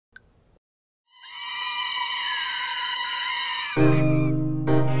Hello,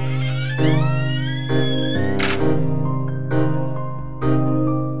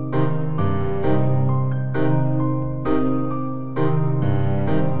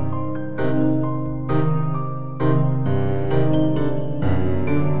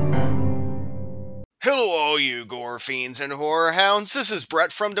 all you gore fiends and horror hounds. This is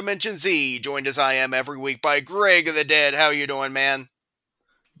Brett from Dimension Z, joined as I am every week by Greg of the Dead. How you doing, man?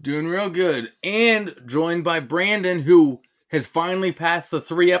 Doing real good. And joined by Brandon, who has finally passed the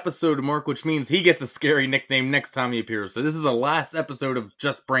 3-episode mark, which means he gets a scary nickname next time he appears. So this is the last episode of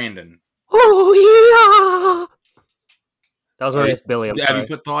just Brandon. Oh, yeah! That was my nice Billy, I'm sorry. Have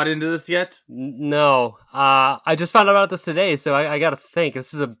you put thought into this yet? No. I just found out about this today, so I gotta think.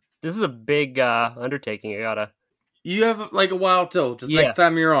 This is a big undertaking. You have like a while till. Just next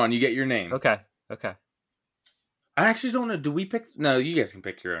time you're on, you get your name. Okay. I actually don't know. Do we pick? No, you guys can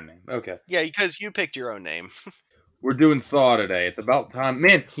pick your own name. Okay. Yeah, because you picked your own name. We're doing Saw today. It's about time.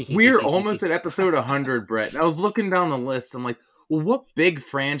 Man, we're almost at episode 100, Brett. I was looking down the list. I'm like, well, what big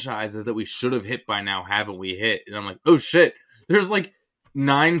franchises that we should have hit by now haven't we hit? And I'm like, oh shit. There's like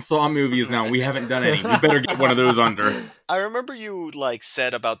 9 Saw movies now. We haven't done any. We better get one of those under. I remember you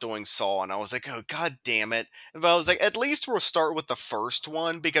said about doing Saw, and I was like, oh, god damn it. But I was like, at least we'll start with the first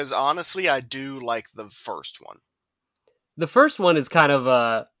one, because honestly, I do like the first one. The first one is kind of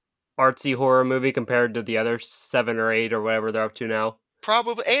a artsy horror movie compared to the other 7 or 8 or whatever they're up to now.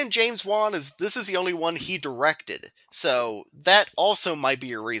 Probably, and James Wan this is the only one he directed, so that also might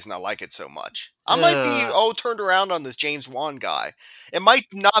be a reason I like it so much. I might be turned around on this James Wan guy. It might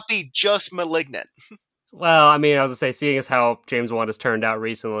not be just Malignant. Well, I mean, I was gonna say, seeing as how James Wan has turned out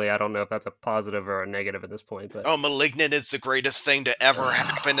recently, I don't know if that's a positive or a negative at this point. But Malignant is the greatest thing to ever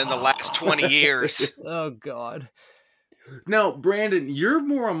happen in the last 20 years. Oh God. Now, Brandon, you're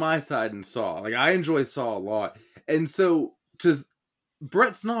more on my side than Saw. Like, I enjoy Saw a lot, and so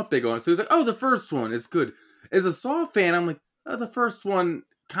Brett's not big on it, so he's like, oh, the first one is good. As a Saw fan, I'm like, oh, the first one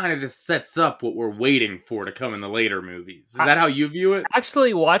kind of just sets up what we're waiting for to come in the later movies. Is that how you view it?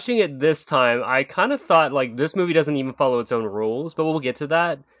 Actually, watching it this time, I kind of thought, like, this movie doesn't even follow its own rules, but we'll get to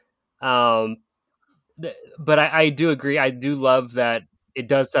that. But I do agree. I do love that it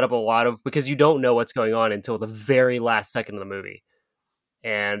does set up a lot of, because you don't know what's going on until the very last second of the movie.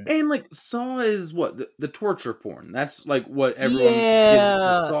 And like, Saw is what? The torture porn. That's like what everyone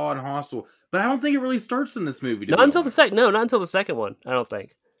gives Saw and Hostel. But I don't think it really starts in this movie. Not until the second one, I don't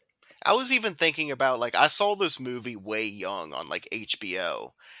think. I was even thinking about, I saw this movie way young on,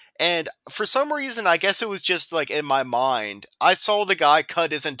 HBO. And for some reason, I guess it was just, in my mind, I saw the guy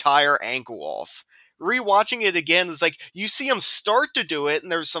cut his entire ankle off. Rewatching it again, it's you see him start to do it,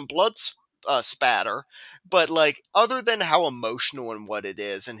 and there's some blood spatter. But, other than how emotional and what it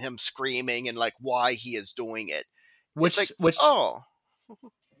is, and him screaming and, why he is doing it, which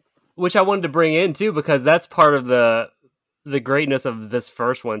I wanted to bring in, too, because that's part of the greatness of this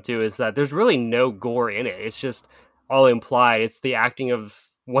first one, too, is that there's really no gore in it. It's just all implied. It's the acting of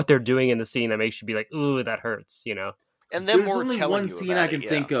what they're doing in the scene that makes you be like, ooh, that hurts, you know? And then more telling you about it,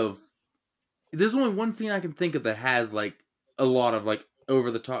 think of. There's only one scene I can think of that has, a lot of,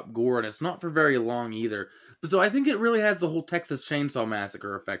 over-the-top gore, and it's not for very long either. So I think it really has the whole Texas Chainsaw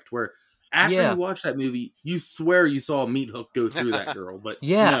Massacre effect, where after you watch that movie, you swear you saw a meat hook go through that girl, but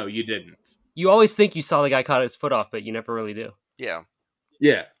no, you didn't. You always think you saw the guy cut his foot off, but you never really do. Yeah.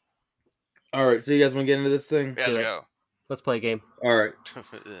 Yeah. All right, so you guys want to get into this thing? Let's go. Let's play a game. All right.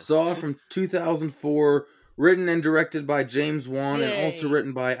 Saw from 2004, written and directed by James Wan, and also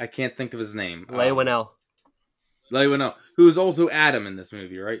written by, I can't think of his name. Leigh Whannell. Leigh Whannell, who is also Adam in this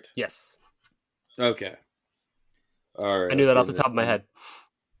movie, right? Yes. Okay. All right. I knew that off the top of my head.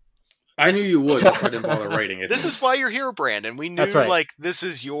 I knew you would if I didn't bother writing it. This is why you're here, Brandon. We knew, this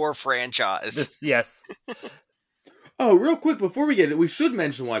is your franchise. Yes. Oh, real quick, before we get it, we should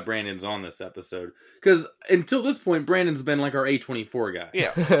mention why Brandon's on this episode. Because until this point, Brandon's been our A24 guy.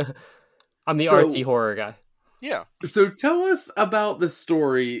 Yeah. I'm the artsy horror guy. Yeah. So tell us about the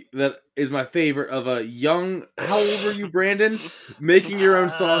story that is my favorite of a young... How old were you, Brandon? Making your own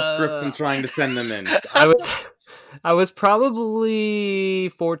Saw scripts and trying to send them in. I was probably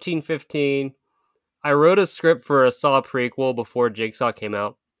 14, 15. I wrote a script for a Saw prequel before Jigsaw came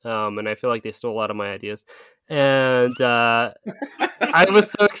out. And I feel like they stole a lot of my ideas. And I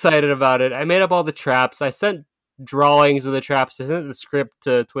was so excited about it. I made up all the traps. I sent drawings of the traps. I sent the script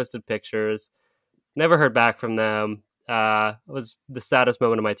to Twisted Pictures. Never heard back from them. It was the saddest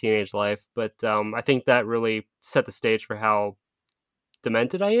moment of my teenage life. But I think that really set the stage for how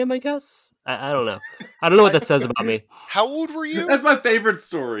demented I am, I guess. I don't know. I don't know what that says about me. How old were you? That's my favorite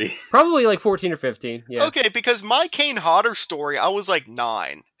story. Probably like 14 or 15. Yeah. Okay, because my Kane Hodder story, I was like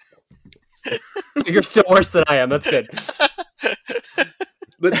 9. So you're still worse than I am. That's good.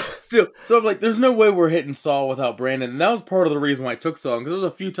 But still, so I'm like, there's no way we're hitting Saw without Brandon. And that was part of the reason why it took so long. Because there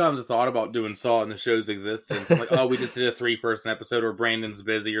was a few times I thought about doing Saw in the show's existence. I'm like, oh, we just did a 3-person episode or Brandon's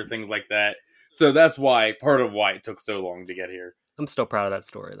busy or things like that. So that's why, part of why it took so long to get here. I'm still proud of that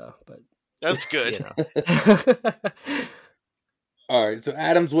story, though. But That's good. All right, so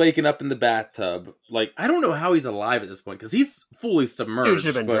Adam's waking up in the bathtub. Like, I don't know how he's alive at this point, because he's fully submerged. Dude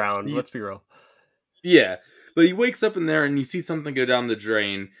should have been drowned. Let's be real. Yeah, but he wakes up in there, and you see something go down the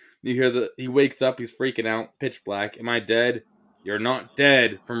drain. You hear he wakes up, he's freaking out, pitch black. Am I dead? You're not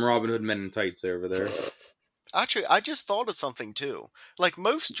dead, from Robin Hood Men in Tights over there. Actually, I just thought of something too. Like,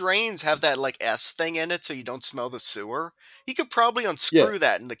 most drains have that like S thing in it so you don't smell the sewer. He could probably unscrew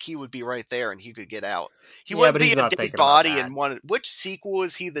that and the key would be right there and he could get out. He wouldn't be a dead body in one. Which sequel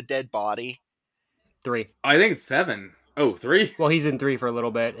is he the dead body? 3. I think it's 7. Oh, 3? Well, he's in 3 for a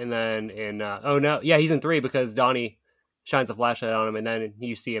little bit, and then in he's in 3 because Donnie shines a flashlight on him, and then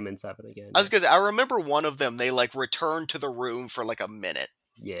you see him in 7 again. I was gonna say, I remember one of them. They like returned to the room for like a minute.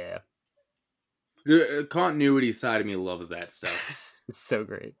 Yeah. The continuity side of me loves that stuff. It's so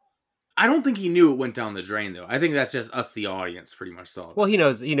great. I don't think he knew it went down the drain, though. I think that's just us, the audience, pretty much saw it. Well, he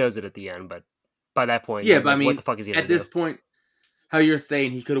knows it at the end, but by that point, yeah, but like, I mean, what the fuck is he gonna do? At this point, how you're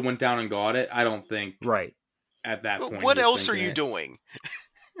saying he could have went down and got it, I don't think. Right. At that point. What else are you doing?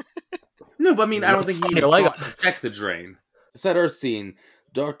 No, but I mean, I don't think he even checked the drain. Set our scene.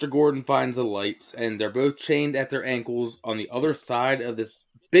 Dr. Gordon finds the lights, and they're both chained at their ankles on the other side of this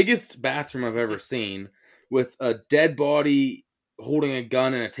biggest bathroom I've ever seen, with a dead body holding a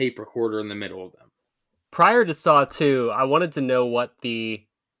gun and a tape recorder in the middle of them. Prior to Saw 2, I wanted to know what the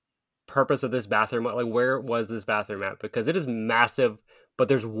purpose of this bathroom, like where was this bathroom at? Because it is massive, but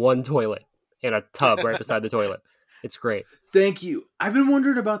there's one toilet and a tub right beside the toilet. It's great. Thank you. I've been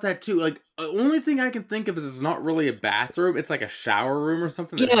wondering about that too. Like, the only thing I can think of is it's not really a bathroom. It's like a shower room or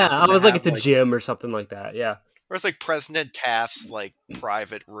something. Yeah, I was like, it's a gym or something like that. Yeah. Or it's like President Taft's like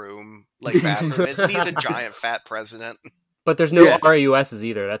private room, like bathroom. Isn't he the giant fat president? But there's no RAUSs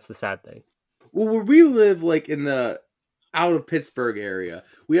either. That's the sad thing. Well, where we live, like in the out of Pittsburgh area,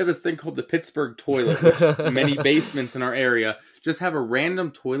 we have this thing called the Pittsburgh toilet, which many basements in our area just have a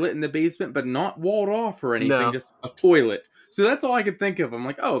random toilet in the basement, but not walled off or anything, just a toilet. So that's all I could think of. I'm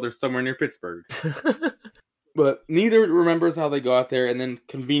like, oh, they're somewhere near Pittsburgh. But neither remembers how they got there, and then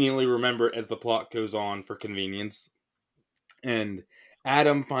conveniently remember it as the plot goes on for convenience. And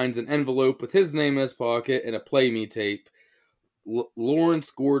Adam finds an envelope with his name in his pocket and a Play Me tape.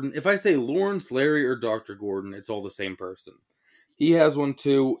 Lawrence Gordon. If I say Lawrence, Larry, or Dr. Gordon, it's all the same person. He has one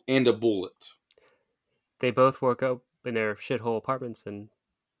too, and a bullet. They both woke up in their shithole apartments and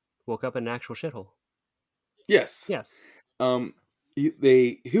woke up in an actual shithole. Yes. Yes. Who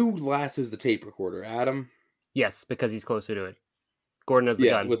lassos the tape recorder? Adam? Yes, because he's closer to it. Gordon has the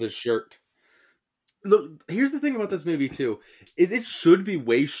gun. With his shirt. Look, here's the thing about this movie, too, is it should be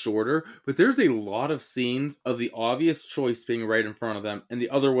way shorter, but there's a lot of scenes of the obvious choice being right in front of them, and the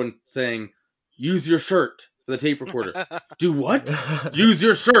other one saying, use your shirt for the tape recorder. Do what? Use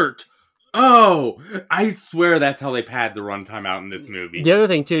your shirt! Oh! I swear that's how they pad the runtime out in this movie. The other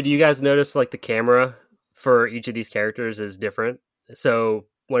thing, too, do you guys notice, like, the camera for each of these characters is different? So,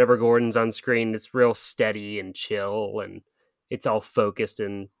 whenever Gordon's on screen, it's real steady and chill, and it's all focused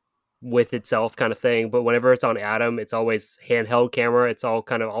and with itself kind of thing. But whenever it's on Adam, it's always handheld camera. It's all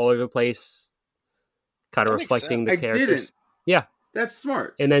kind of all over the place, kind of reflecting the characters. I didn't. Yeah. That's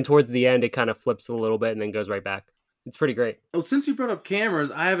smart. And then towards the end, it kind of flips a little bit and then goes right back. It's pretty great. Oh, since you brought up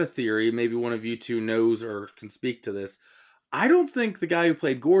cameras, I have a theory. Maybe one of you two knows or can speak to this. I don't think the guy who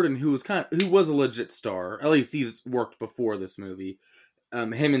played Gordon, who was a legit star, at least he's worked before this movie,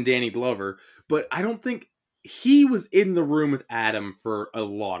 him and Danny Glover, but I don't think he was in the room with Adam for a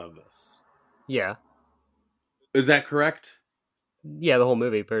lot of this. Yeah. Is that correct? Yeah, the whole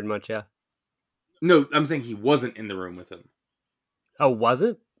movie, pretty much, yeah. No, I'm saying he wasn't in the room with him. Oh,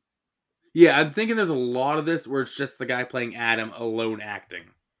 wasn't? Yeah, I'm thinking there's a lot of this where it's just the guy playing Adam alone acting.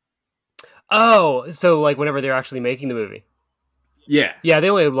 Oh, so like whenever they're actually making the movie. Yeah. Yeah, they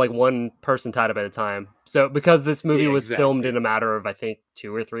only have like one person tied up at a time. So because this movie was filmed in a matter of, I think,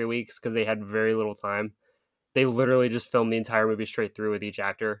 2 or 3 weeks, because they had very little time, they literally just filmed the entire movie straight through with each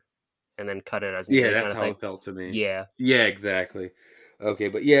actor and then cut it as needed. Yeah, that's how it felt to me. Yeah. Yeah, exactly. Okay,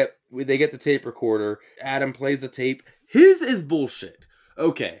 but yeah, they get the tape recorder. Adam plays the tape. His is bullshit.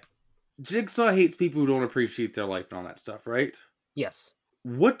 Okay. Jigsaw hates people who don't appreciate their life and all that stuff, right? Yes.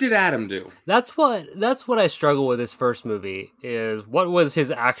 What did Adam do? That's what I struggle with this first movie is what was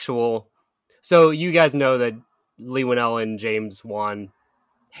his actual. So you guys know that Lee Winnell and James Wan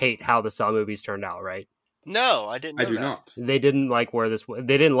hate how the Saw movies turned out, right? No, I didn't know I do that. not. They didn't like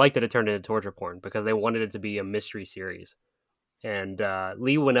they didn't like that it turned into torture porn because they wanted it to be a mystery series. And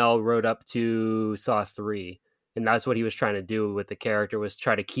Lee Winnell wrote up to Saw 3, and that's what he was trying to do with the character, was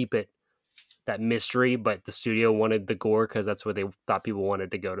try to keep it that mystery, but the studio wanted the gore because that's what they thought people wanted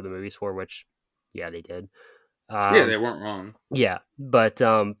to go to the movies for, which, yeah, they did. Yeah, they weren't wrong. Yeah, but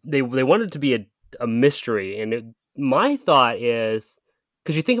they wanted it to be a mystery, and my thought is,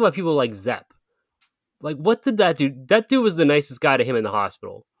 because you think about people like Zepp, like, what did that do? That dude was the nicest guy to him in the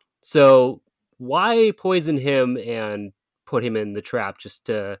hospital. So why poison him and put him in the trap just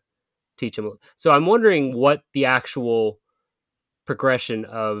to teach him? So I'm wondering what the actual progression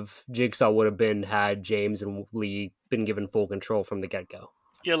of Jigsaw would have been had James and Lee been given full control from the get-go.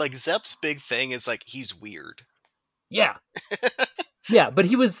 Yeah, like Zepp's big thing is like he's weird. Yeah. Yeah, but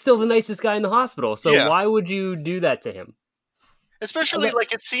he was still the nicest guy in the hospital. So Yeah. why would you do that to him? Especially,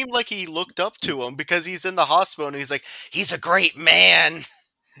 like, it seemed like he looked up to him because he's in the hospital and he's like, he's a great man.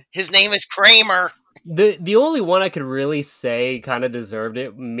 His name is Kramer. The only one I could really say kind of deserved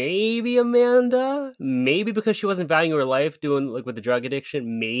it, maybe Amanda, maybe because she wasn't valuing her life doing like with the drug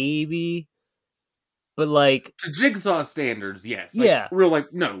addiction, maybe. But like to Jigsaw standards, yes. Like, yeah. Real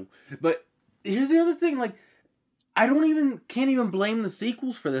like no. But here's the other thing, like can't even blame the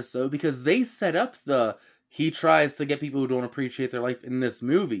sequels for this though, because they set up he tries to get people who don't appreciate their life in this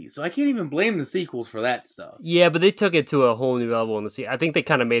movie. So I can't even blame the sequels for that stuff. Yeah, but they took it to a whole new level in the I think they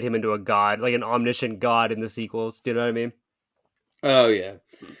kind of made him into a god, like an omniscient god in the sequels. Do you know what I mean? Oh, yeah.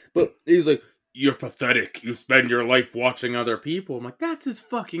 But he's like, you're pathetic. You spend your life watching other people. I'm like, that's his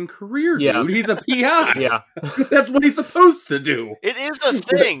fucking career, dude. He's a PI. Yeah. That's what he's supposed to do. It is a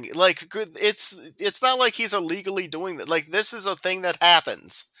thing. Like, it's not like he's illegally doing that. Like, this is a thing that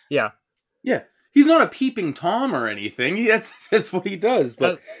happens. Yeah. Yeah. He's not a peeping Tom or anything. That's what he does.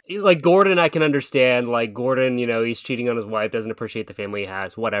 But like Gordon, I can understand. Like Gordon, he's cheating on his wife, doesn't appreciate the family he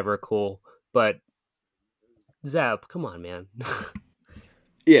has. Whatever, cool. But Zepp, come on, man.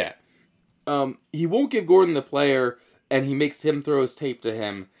 Yeah. He won't give Gordon the player, and he makes him throw his tape to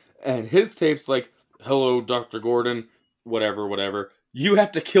him. And his tape's like, hello, Dr. Gordon, whatever. You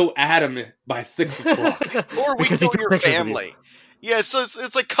have to kill Adam by 6 o'clock. Or we kill your family. Yeah, so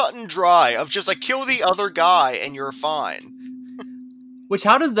it's like cut and dry of just like kill the other guy and you're fine. Which,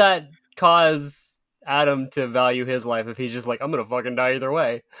 how does that cause Adam to value his life if he's just like, I'm gonna fucking die either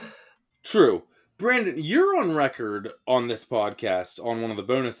way? True. Brandon, you're on record on this podcast, on one of the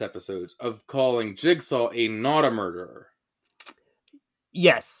bonus episodes, of calling Jigsaw not a murderer.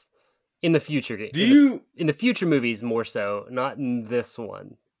 Yes. In the future. In the future movies, more so. Not in this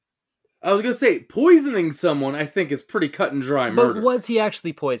one. I was going to say, poisoning someone, I think, is pretty cut and dry murder. But was he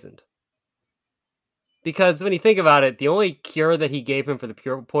actually poisoned? Because when you think about it, the only cure that he gave him for the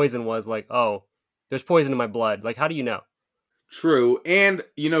pure poison was like, oh, there's poison in my blood. Like, how do you know? True, and,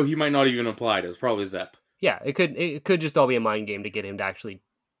 he might not even apply it. It was probably Zepp. Yeah, it could just all be a mind game to get him to actually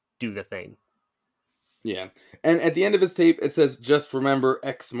do the thing. Yeah. And at the end of his tape, it says, just remember,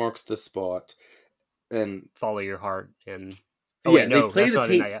 X marks the spot. And follow your heart and... Oh, yeah, they play the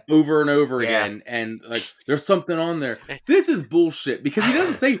tape over and over again, and like there's something on there. This is bullshit because he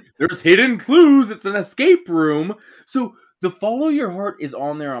doesn't say there's hidden clues. It's an escape room, so the follow your heart is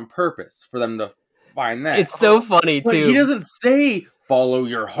on there on purpose for them to find that. It's so funny too. He doesn't say follow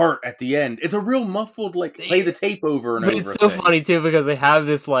your heart at the end. It's a real muffled like play the tape over and over. But it's so funny too because they have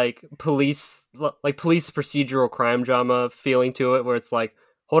this like police procedural crime drama feeling to it, where it's like,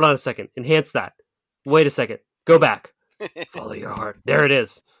 hold on a second, enhance that. Wait a second, go back. Follow your heart. There it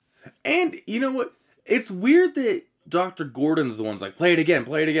is. And you know what? It's weird that Dr. Gordon's the one's like, play it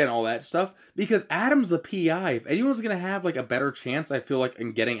again, all that stuff. Because Adam's the PI. If anyone's going to have like a better chance, I feel like,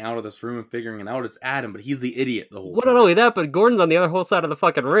 in getting out of this room and figuring it out, it's Adam. But he's the idiot the whole time. Well, not only that, but Gordon's on the other whole side of the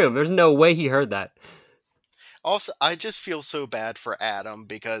fucking room. There's no way he heard that. Also, I just feel so bad for Adam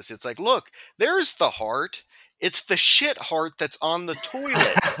because it's like, look, there's the heart. It's the shit heart that's on the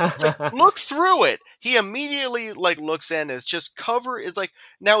toilet. It's like, look through it. He immediately like looks in. It's just cover. It's like,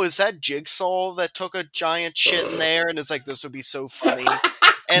 now is that Jigsaw that took a giant shit in there? And it's like, this would be so funny.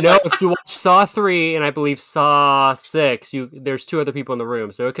 And no, if you watch Saw 3 and I believe Saw 6, there's 2 other people in the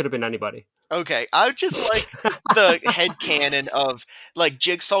room, so it could have been anybody. Okay, I just like the headcanon of, like,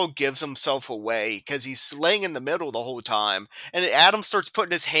 Jigsaw gives himself away because he's laying in the middle the whole time, and Adam starts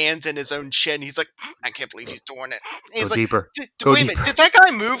putting his hands in his own shit, and he's like, I can't believe he's doing it. And he's Go like, deeper. wait a minute, did that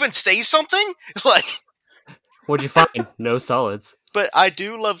guy move and say something? Like, What'd you find? No solids. But I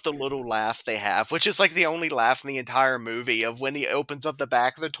do love the little laugh they have, which is like the only laugh in the entire movie of when he opens up the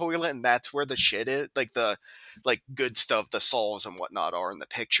back of the toilet and that's where the shit is, like the good stuff, the saws and whatnot are in the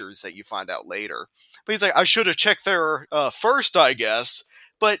pictures that you find out later. But he's like, I should have checked there first, I guess.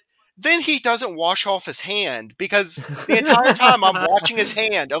 But then he doesn't wash off his hand because the entire time I'm watching his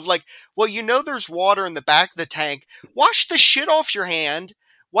hand of like, well, you know there's water in the back of the tank. Wash the shit off your hand.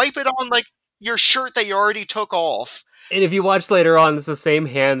 Wipe it on like your shirt that you already took off. And if you watch later on, it's the same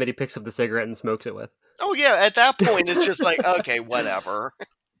hand that he picks up the cigarette and smokes it with. Oh yeah, at that point it's just like, okay, whatever.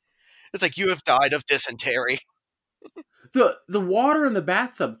 It's like, you have died of dysentery. The water in the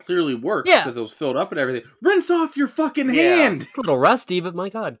bathtub clearly works Yeah. because it was filled up and everything. Rinse off your fucking Yeah. hand. It's a little rusty, but my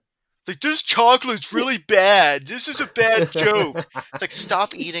God. It's like, this chocolate's really bad. This is a bad joke. It's like,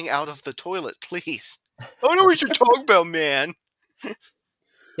 stop eating out of the toilet, please. I don't know what you're talking about, man.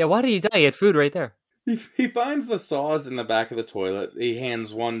 Yeah, why did he die? He had food right there. He finds the saws in the back of the toilet. He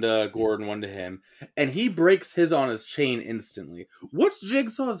hands one to Gordon, one to him, and he breaks his on his chain instantly. What's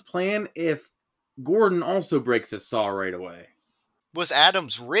Jigsaw's plan if Gordon also breaks his saw right away? Was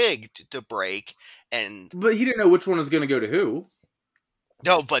Adams rigged to break? And But he didn't know which one was going to go to who.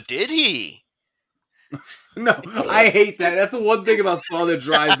 no, but did he? No, I hate that. That's the one thing about Saw that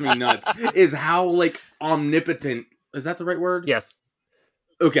drives me nuts, is how, like, omnipotent... Is that the right word? Yes.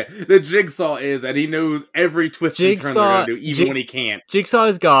 Okay, the Jigsaw is, and he knows every twist and turn they're going to do, even when he can't. Jigsaw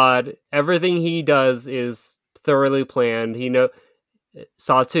is God. Everything he does is thoroughly planned.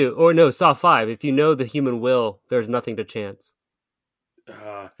 Saw 2, or no, Saw 5. If you know the human will, there's nothing to chance.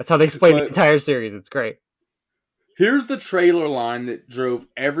 That's how they explain the entire series. It's great. Here's the trailer line that drove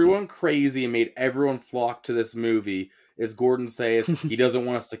everyone crazy and made everyone flock to this movie, is Gordon says he doesn't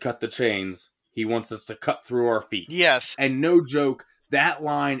want us to cut the chains. He wants us to cut through our feet. Yes. And no joke, that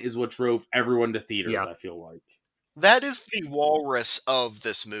line is what drove everyone to theaters, Yeah. I feel like. That is the walrus of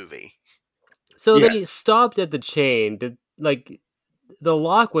this movie. So they Yes. stopped at the chain. The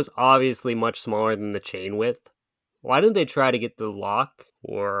lock was obviously much smaller than the chain width. Why didn't they try to get the lock,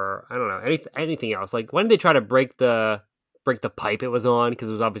 or I don't know, anything else? Like, why didn't they try to break the pipe it was on, because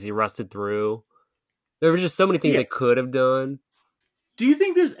it was obviously rusted through? There were just so many things they could have done. Do you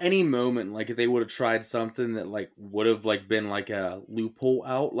think there's any moment, like, if they would have tried something that, like, would have, like, been, like, a loophole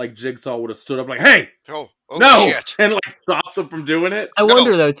out? Like, Jigsaw would have stood up like, hey! Oh No! shit. And, like, stopped them from doing it? I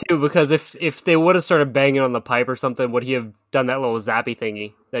wonder, though, too, because if they would have started banging on the pipe or something, would he have done that little zappy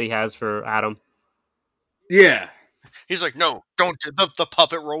thingy that he has for Adam? Yeah. He's like, no, don't. The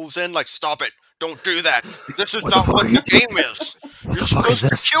puppet rolls in, like, stop it. Don't do that. This is not what the game is. You're supposed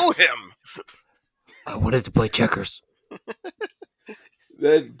to kill him. I wanted to play checkers.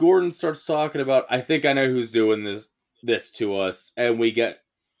 Then Gordon starts talking about, I think I know who's doing this to us, and we get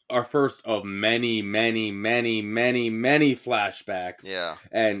our first of many, many, many, many, many flashbacks. Yeah.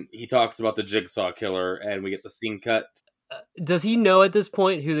 And he talks about the Jigsaw Killer, and we get the scene cut. Does he know at this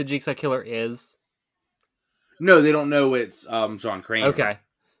point who the Jigsaw Killer is? No, they don't know it's John Kramer.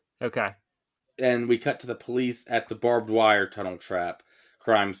 Okay. And we cut to the police at the barbed wire tunnel trap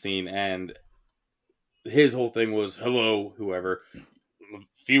crime scene, and his whole thing was, hello, whoever.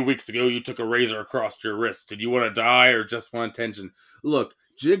 A few weeks ago, you took a razor across your wrist. Did you want to die or just want attention? Look,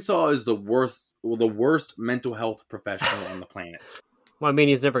 Jigsaw is the worst mental health professional on the planet. Well, I mean,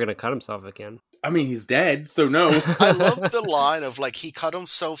 he's never going to cut himself again. I mean, he's dead, so no. I love the line of, like, he cut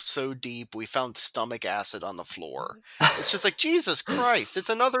himself so deep, we found stomach acid on the floor. It's just like, Jesus Christ. It's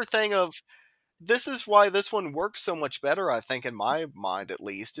another thing of, this is why this one works so much better, I think, in my mind at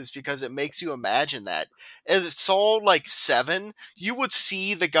least, is because it makes you imagine that. If it saw, like, 7, you would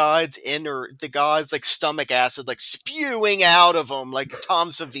see the guy's like, stomach acid, like, spewing out of him, like Tom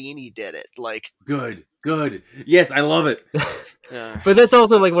Savini did it. Like, Good. Yes, I love it. yeah. But that's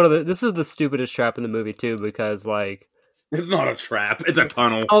also like this is the stupidest trap in the movie too, because like It's not a trap, it's a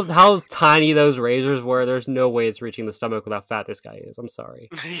tunnel. how tiny those razors were. There's no way it's reaching the stomach with how fat this guy is. I'm sorry.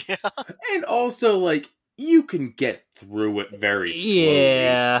 Yeah. And also, like, you can get through it very slowly.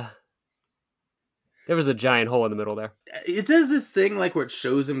 Yeah. There was a giant hole in the middle there. It does this thing, like, where it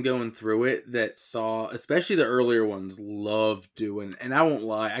shows him going through it that Saw, especially the earlier ones, love doing. And I won't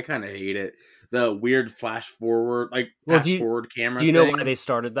lie, I kind of hate it. The weird flash forward, like, forward camera Do you know thing. why they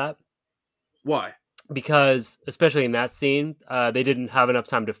started that? Why? Because, especially in that scene, they didn't have enough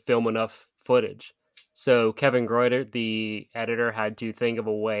time to film enough footage. So Kevin Greuter, the editor, had to think of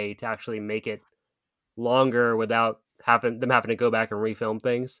a way to actually make it longer without having to go back and refilm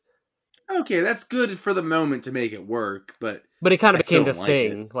things. Okay, that's good for the moment to make it work, but it kind of I became still the like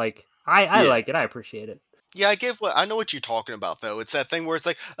thing. it. Like, I Yeah. like it. I appreciate it. Yeah, I know what you're talking about though. It's that thing where it's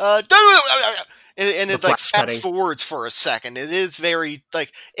like, and The it like flash fast cutting. forwards for a second. It is very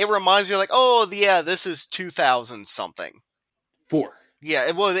like it reminds you like, oh yeah, this is 2000 something. 4. Yeah,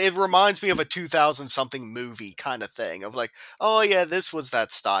 it reminds me of a 2000 something movie kind of thing of like, oh yeah, this was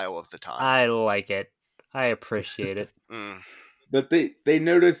that style of the time. I like it. I appreciate it. Mm. But they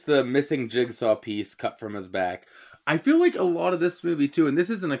noticed the missing jigsaw piece cut from his back. I feel like a lot of this movie too, and this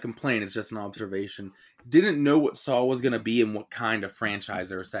isn't a complaint, it's just an observation, didn't know what Saw was going to be and what kind of franchise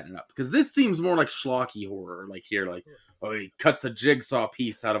they were setting up. Because this seems more like schlocky horror. Like here, like, oh, he cuts a jigsaw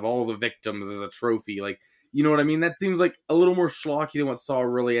piece out of all the victims as a trophy. Like, you know what I mean? That seems like a little more schlocky than what Saw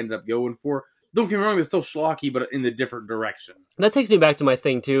really ended up going for. Don't get me wrong, it's still schlocky, but in the different direction. That takes me back to my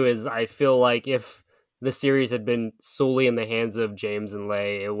thing too. Is I feel like if the series had been solely in the hands of James and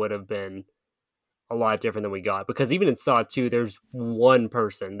Leigh, it would have been a lot different than we got. Because even in Saw 2, there's one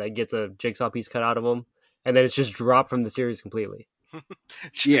person that gets a jigsaw piece cut out of him, and then it's just dropped from the series completely.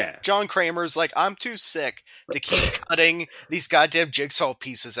 Yeah. John Kramer's like, I'm too sick to keep cutting these goddamn jigsaw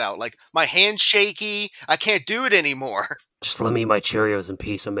pieces out. Like, my hand's shaky. I can't do it anymore. Just let me eat my Cheerios in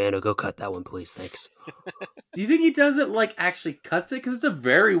peace, Amanda. Go cut that one, please. Thanks. Do you think he does it like actually cuts it? Because it's a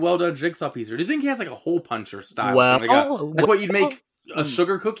very well done jigsaw piece. Or do you think he has like a hole puncher style? Well, thing? Like what you'd make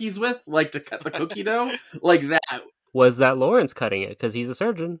sugar cookies with, like to cut the cookie dough, like that. Was that Lawrence cutting it? Because he's a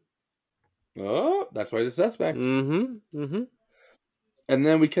surgeon. Oh, that's why he's a suspect. Mm-hmm. Mm-hmm. And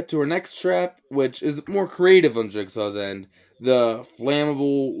then we cut to our next trap, which is more creative on Jigsaw's end. The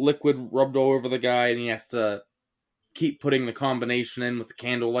flammable liquid rubbed all over the guy, and he has to keep putting the combination in with the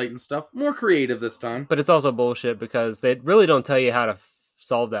candlelight and stuff. More creative this time. But it's also bullshit because they really don't tell you how to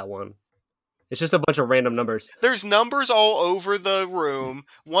solve that one. It's just a bunch of random numbers. There's numbers all over the room.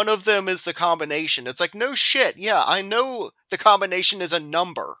 One of them is the combination. It's like, no shit. Yeah, I know the combination is a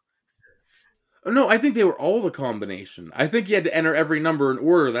number. Oh, no, I think they were all the combination. I think you had to enter every number in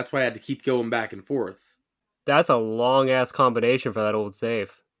order. That's why I had to keep going back and forth. That's a long-ass combination for that old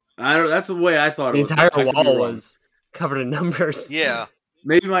safe. I don't. That's the way I thought The it was. entire I could be wall wrong. was covered in numbers. Yeah,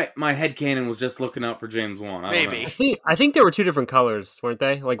 Maybe my headcanon was just looking out for James Wan. I don't Maybe. know. I think there were two different colors, weren't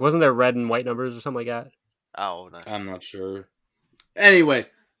they? Like, wasn't there red and white numbers or something like that? oh, no. I'm not sure. Anyway,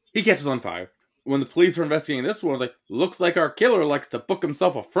 he catches on fire. When the police are investigating this one, it's like, looks like our killer likes to book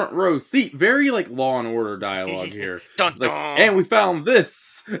himself a front row seat. Very like Law and Order dialogue here. Dun, Like, dun. and we found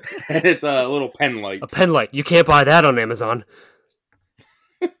this. And it's a little pen light. A pen light. You can't buy that on Amazon.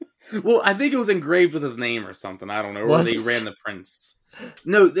 Well, I think it was engraved with his name or something. I don't know. Or Was they it? ran the prints.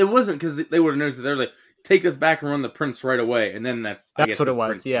 No, it wasn't because they would have noticed it. They're like, take this back and run the prints right away. And then that's I guess what it this was.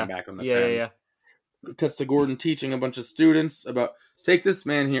 print came Yeah. back on the Yeah, pen. yeah. Cuts to Gordon teaching a bunch of students about take this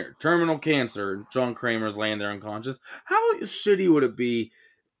man here, terminal cancer. John Kramer's laying there unconscious. How shitty would it be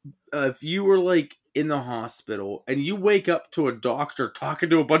if you were like in the hospital and you wake up to a doctor talking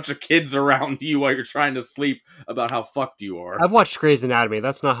to a bunch of kids around you while you're trying to sleep about how fucked you are? I've watched Grey's Anatomy.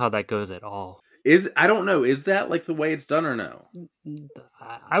 That's not how that goes at all. I don't know. Is that like the way it's done or no?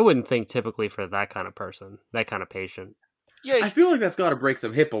 I wouldn't think typically for that kind of person, that kind of patient. Yeah, I feel like that's got to break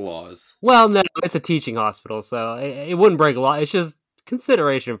some HIPAA laws. Well, no, it's a teaching hospital, so it wouldn't break a law. It's just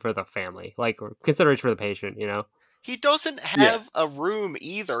consideration for the family, like or consideration for the patient, you know? he doesn't have a room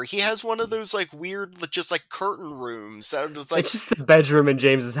either. He has one of those like weird, just like curtain rooms that is like, It's just a bedroom in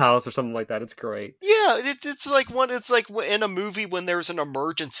James's house or something like that. It's great. yeah, it's like one. It's like in a movie when there's an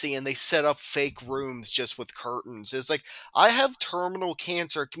emergency and they set up fake rooms just with curtains. It's like, I have terminal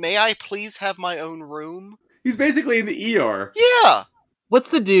cancer. May I please have my own room? He's basically in the ER. Yeah. What's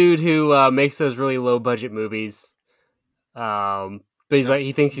the dude who makes those really low budget movies? But he's like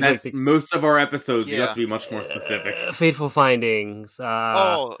he thinks he's That's like the most of our episodes. You Yeah. have to be much more specific. Fateful Findings.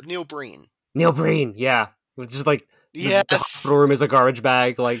 Oh, Neil Breen. Neil Breen, yeah, with just like Yes. the hospital room is a garbage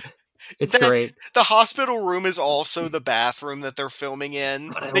bag. Like it's That- great. The hospital room is also the bathroom that they're filming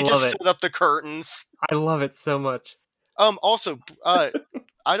in. I They just love it. set up the curtains. I love it so much. Also, I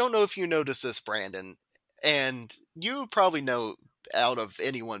don't know if you noticed this, Brandon, and you would probably know out of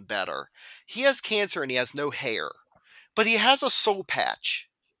anyone better. He has cancer and he has no hair, but he has a soul patch.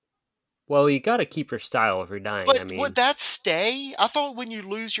 Well, you got to keep your style if you're dying. But I mean, would that stay? I thought when you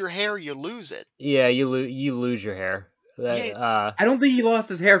lose your hair, you lose it. yeah, you lose your hair. That, Yeah. I don't think he lost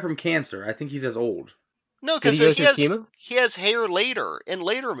his hair from cancer. I think he's as old. No, Did because he go he through has chemo? he has hair later in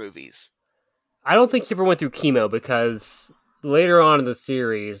later movies. I don't think he ever went through chemo because later on in the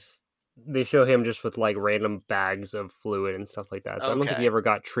series, they show him just with like random bags of fluid and stuff like that. So I don't think Okay. he ever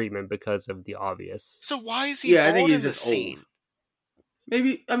got treatment because of the obvious. So why is he Yeah, I think old he's in the just old. scene?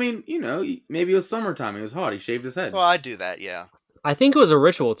 Maybe, I mean, maybe it was summertime. He was hot. He shaved his head. Well, I do that, yeah. I think it was a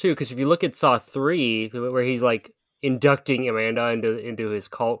ritual too, because if you look at Saw 3, where he's like inducting Amanda into his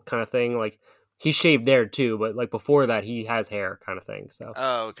cult kind of thing, like he's shaved there too, but like before that, he has hair kind of thing. So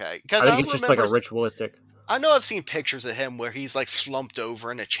Oh, okay. I Because think it's just like a ritualistic. I know I've seen pictures of him where he's like slumped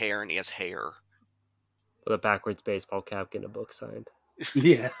over in a chair and he has hair. With a backwards baseball cap getting a book signed.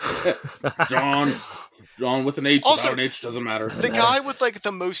 Yeah. John with an H, Also, without an H, doesn't matter. The guy with like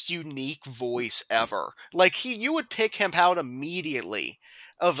the most unique voice ever. Like you would pick him out immediately.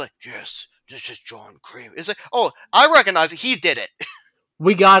 Of like, yes, this is John Kramer. It's like, oh, I recognize it. He did it.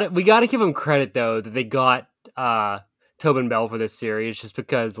 We got to give him credit though that they got Tobin Bell for this series, just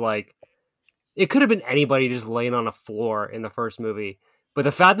because like it could have been anybody just laying on a floor in the first movie. But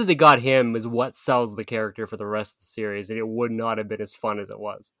the fact that they got him is what sells the character for the rest of the series, and it would not have been as fun as it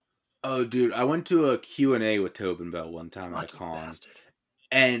was. Oh, dude, I went to a Q&A with Tobin Bell one time at a con.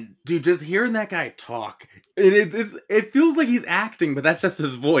 And, dude, just hearing that guy talk, it feels like he's acting, but that's just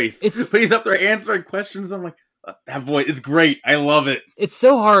his voice. But he's up there answering questions, I'm like, that voice is great. I love it. It's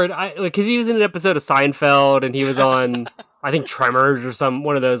so hard, because he was in an episode of Seinfeld, and he was on, I think, Tremors or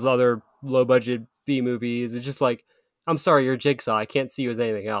one of those other low-budget B-movies. It's just like, I'm sorry, you're Jigsaw. I can't see you as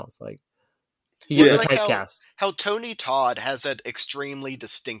anything else. Like, he gets a typecast. How Tony Todd has that extremely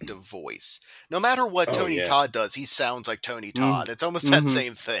distinctive voice. No matter what Tony Todd does, he sounds like Tony Todd. It's almost that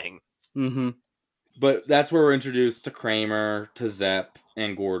same thing. Mm-hmm. But that's where we're introduced to Kramer, to Zepp,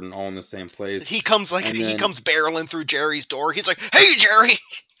 and Gordon all in the same place. He comes barreling through Jerry's door. He's like, "Hey, Jerry!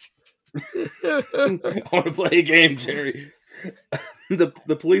 I want to play a game, Jerry."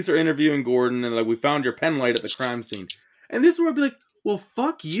 The police are interviewing Gordon, and like, we found your pen light at the crime scene. And this is where I'd be like, well,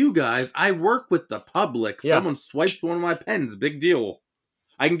 fuck you guys. I work with the public. Yeah. Someone swiped one of my pens. Big deal.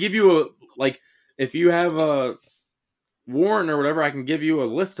 I can give you if you have a warrant or whatever, I can give you a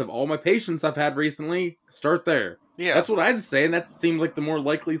list of all my patients I've had recently. Start there. Yeah. That's what I'd say, and that seems like the more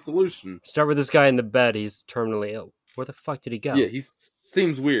likely solution. Start with this guy in the bed. He's terminally ill. Where the fuck did he go? Yeah, he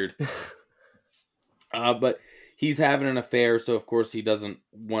seems weird. But he's having an affair, so of course he doesn't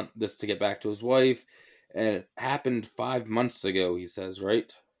want this to get back to his wife. And it happened 5 months ago, he says,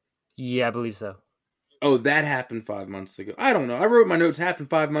 right? Yeah, I believe so. Oh, that happened 5 months ago. I don't know. I wrote my notes, happened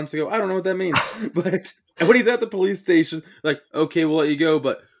 5 months ago. I don't know what that means. But when he's at the police station, like, okay, we'll let you go,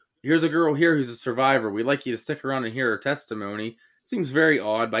 but here's a girl here who's a survivor. We'd like you to stick around and hear her testimony. Seems very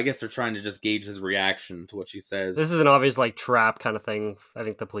odd, but I guess they're trying to just gauge his reaction to what she says. This is an obvious, like, trap kind of thing I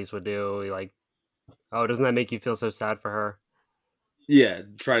think the police would do. Like, oh, doesn't that make you feel so sad for her? Yeah,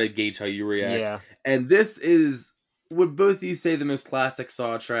 try to gauge how you react. Yeah. And this is, would both of you say, the most classic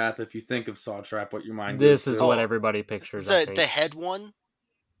Saw trap? If you think of Saw trap, what your mind goes to? This is what everybody pictures, I think. The head one?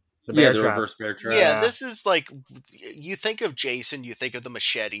 The reverse bear trap. Yeah, this is like, you think of Jason, you think of the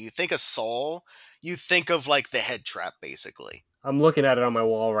machete, you think of Saw, you think of like the head trap, basically. I'm looking at it on my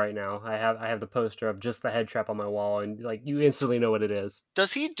wall right now. I have the poster of just the head trap on my wall, and like you instantly know what it is.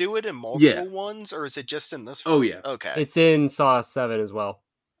 Does he do it in multiple ones, or is it just in this one? Oh yeah. Okay. It's in Saw 7 as well.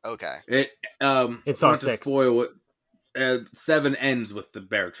 Okay. It's Saw 6. To spoil it, 7 ends with the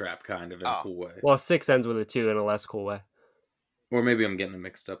bear trap, kind of in a cool way. Well, 6 ends with it too, in a less cool way. Or maybe I'm getting them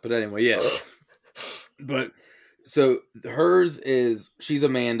mixed up. But anyway, yeah. But so hers is, she's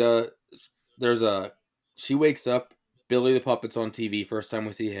Amanda. She wakes up. Billy the Puppet's on TV. First time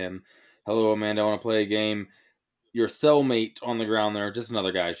we see him. Hello, Amanda. I want to play a game. Your cellmate on the ground there. Just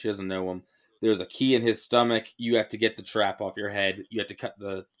another guy. She doesn't know him. There's a key in his stomach. You have to get the trap off your head. You have to cut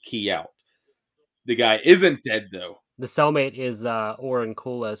the key out. The guy isn't dead, though. The cellmate is Oren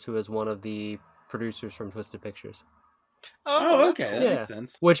Koules, who is one of the producers from Twisted Pictures. Oh, okay. Cool. That makes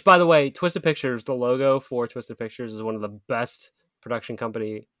sense. Which, by the way, Twisted Pictures, the logo for Twisted Pictures is one of the best production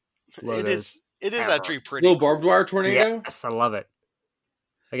company logos. It is actually pretty Little barbed wire tornado? Yes, I love it.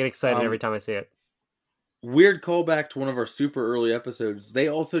 I get excited every time I see it. Weird callback to one of our super early episodes. They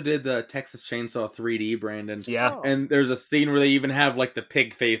also did the Texas Chainsaw 3D, Brandon. Yeah. And there's a scene where they even have like the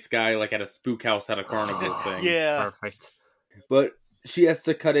pig face guy like at a spook house at a carnival thing. Yeah. Perfect. But she has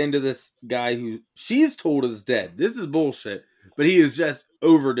to cut into this guy who she's told is dead. This is bullshit. But he is just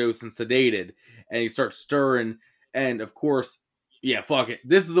overdosed and sedated. And he starts stirring. And of course, yeah, fuck it.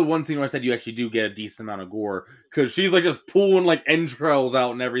 This is the one scene where I said you actually do get a decent amount of gore. Because she's like just pulling like entrails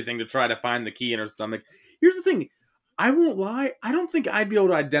out and everything to try to find the key in her stomach. Here's the thing. I won't lie. I don't think I'd be able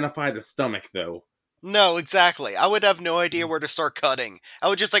to identify the stomach, though. No, exactly. I would have no idea where to start cutting. I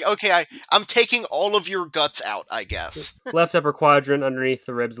would just like, okay, I'm taking all of your guts out, I guess. Left upper quadrant, underneath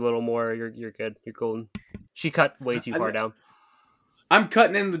the ribs a little more. You're good. You're golden. She cut way too far down. I'm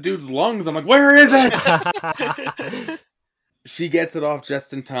cutting in the dude's lungs. I'm like, where is it? she gets it off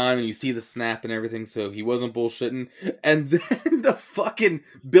just in time, and you see the snap and everything, so he wasn't bullshitting. And then the fucking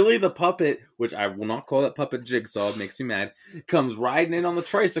Billy the Puppet, which I will not call that puppet Jigsaw, it makes me mad, comes riding in on the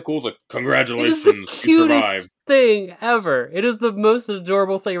tricycles like, congratulations, It is the you survived. cutest thing ever. It is the most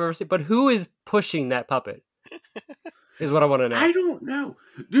adorable thing I've ever seen. But who is pushing that puppet? Is what I want to know. I don't know.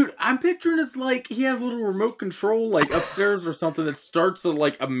 Dude, I'm picturing it's like he has a little remote control like upstairs or something that starts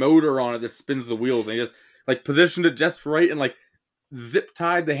a motor on it that spins the wheels, and he just like positioned it just right and like zip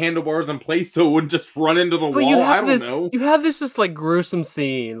tied the handlebars in place so it wouldn't just run into the wall. I don't know. You have this just like gruesome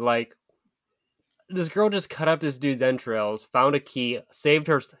scene. Like this girl just cut up this dude's entrails, found a key, saved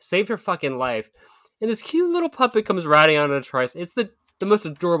her fucking life, and this cute little puppet comes riding on a tricycle. It's the most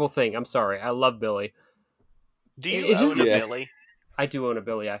adorable thing. I'm sorry, I love Billy. Do you own a Billy? I do own a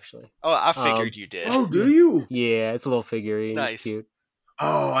Billy, actually. Oh, I figured you did. Oh, do you? Yeah, it's a little figurine. Nice. It's cute.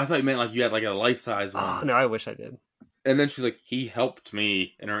 Oh, I thought you meant like you had like a life-size one. Oh, no, I wish I did. And then she's like, he helped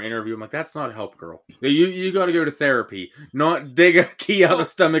me in her interview. I'm like, that's not help, girl. You got to go to therapy, not dig a key out of the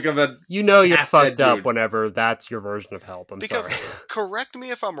stomach of a... You know you're half-dead fucked up dude. whenever that's your version of help. I'm sorry. Correct me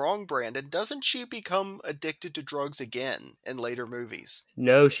if I'm wrong, Brandon. Doesn't she become addicted to drugs again in later movies?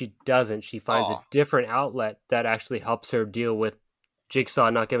 No, she doesn't. She finds a different outlet that actually helps her deal with Jigsaw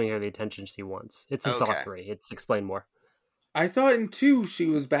not giving her the attention she wants. It's in Saw 3. It's explained more. I thought in 2 she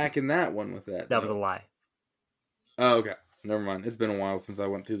was back in that one with that. That was a lie. Oh, okay. Never mind. It's been a while since I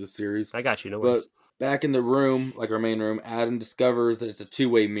went through the series. I got you. No worries. But back in the room, like our main room, Adam discovers that it's a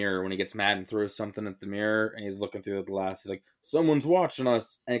two-way mirror when he gets mad and throws something at the mirror, and he's looking through the glass. He's like, someone's watching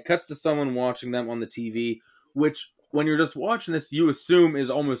us. And it cuts to someone watching them on the TV, which, when you're just watching this, you assume is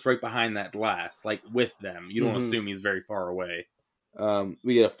almost right behind that glass, like with them. You don't assume he's very far away.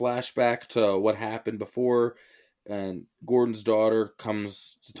 We get a flashback to what happened before, and Gordon's daughter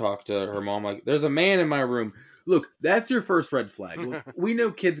comes to talk to her mom like, there's a man in my room. Look, that's your first red flag. We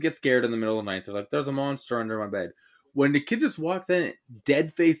know kids get scared in the middle of the night. They're like, there's a monster under my bed. When the kid just walks in,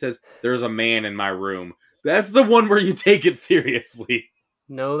 dead face says, there's a man in my room. That's the one where you take it seriously.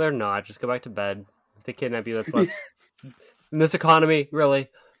 No, they're not. Just go back to bed. If they kidnap you, that's less. In this economy, really.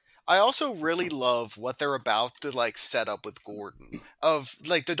 I also really love what they're about to like set up with Gordon. Of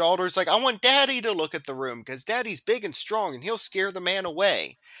like the daughter's like, I want Daddy to look at the room because Daddy's big and strong and he'll scare the man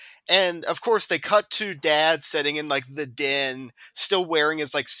away. And of course they cut to Dad sitting in like the den, still wearing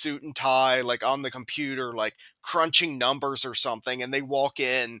his like suit and tie, like on the computer, like crunching numbers or something. And they walk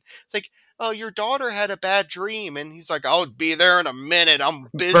in. It's like, oh, your daughter had a bad dream. And he's like, I'll be there in a minute. I'm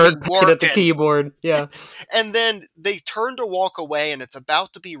busy working at the keyboard. Yeah. And then they turn to walk away and it's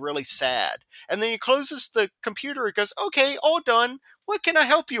about to be really sad. And then he closes the computer and goes, okay, all done. What can I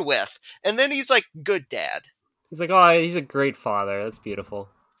help you with? And then he's like, good dad. He's like, oh, he's a great father. That's beautiful.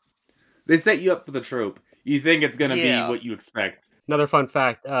 They set you up for the trope. You think it's going to be what you expect. Another fun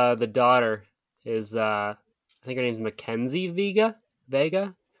fact, the daughter is, I think her name's Mackenzie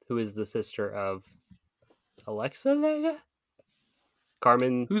Vega, who is the sister of Alexa Vega?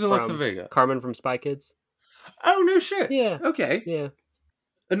 Carmen. Who's Alexa Vega? Carmen from Spy Kids. Oh, no shit. Yeah. Okay. Yeah.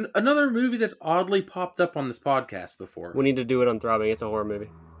 Another movie that's oddly popped up on this podcast before. We need to do it on Throbbing. It's a horror movie.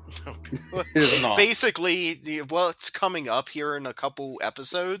 Basically, well, it's coming up here in a couple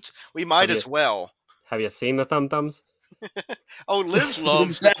episodes. We might as well. Have you seen the Thumb Thumbs? Oh,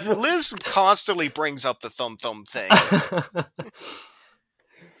 Liz constantly brings up the Thumb things.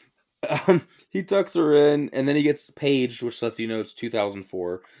 He tucks her in, and then he gets paged, which lets you know it's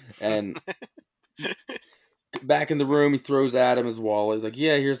 2004. And back in the room, he throws Adam his wallet. He's like,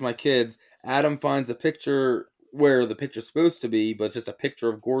 yeah, here's my kids. Adam finds a picture where the picture's supposed to be, but it's just a picture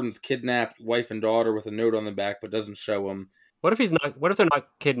of Gordon's kidnapped wife and daughter with a note on the back, but doesn't show him. What if they're not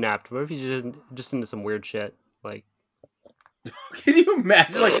kidnapped? What if he's just into some weird shit? Like, can you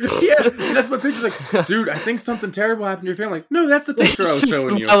imagine? Like, yeah, that's my picture. Like, dude, I think something terrible happened to your family. Like, no, that's the picture I was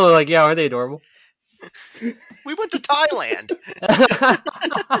showing you. Like, yeah, aren't they adorable? We went to Thailand.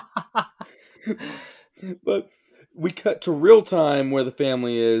 But we cut to real time where the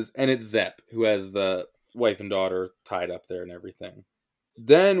family is, and it's Zepp, who has the wife and daughter tied up there and everything.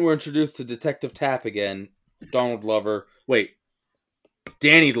 Then we're introduced to Detective Tapp again, Donald Glover. Wait,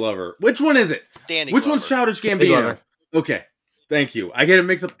 Danny Glover. Which one is it? Danny Which Glover. one's Childish Gambino? Okay, thank you. I get it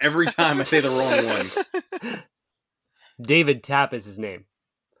mixed up every time I say the wrong one. David Tapp is his name.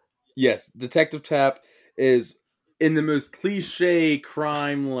 Yes, Detective Tapp is in the most cliche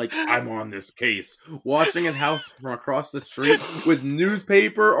crime, like, I'm on this case, watching a house from across the street with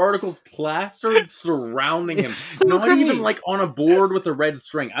newspaper articles plastered surrounding him. So Not great. even like on a board with a red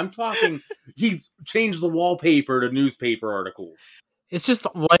string. I'm talking, he's changed the wallpaper to newspaper articles. It's just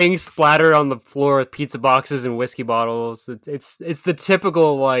laying splattered on the floor with pizza boxes and whiskey bottles. It's the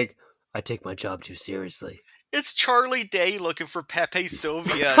typical, like, I take my job too seriously. It's Charlie Day looking for Pepe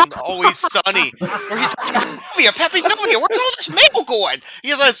Sylvia and Always Sunny. Where he's like, Pepe Sylvia, where's all this mail going?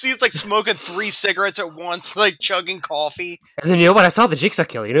 I see it's like smoking 3 cigarettes at once, like chugging coffee. And then, you know what? I saw the Jigsaw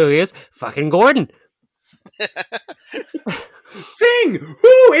Killer. You know who he is? Fucking Gordon. Sing!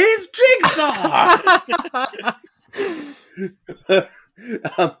 Who is Jigsaw?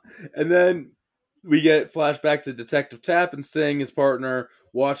 And then we get flashbacks of Detective Tapp and Sing, his partner,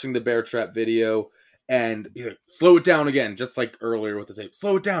 watching the bear trap video. And he's like, slow it down again, just like earlier with the tape.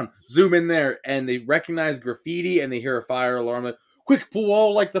 Slow it down. Zoom in there. And they recognize graffiti and they hear a fire alarm. Like, quick, pull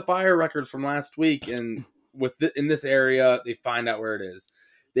all like the fire records from last week. And in this area, they find out where it is.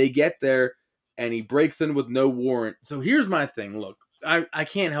 They get there and he breaks in with no warrant. So here's my thing. Look, I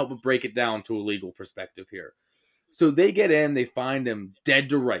can't help but break it down to a legal perspective here. So they get in, they find him dead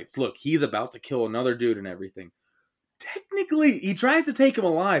to rights. Look, he's about to kill another dude and everything. Technically, he tries to take him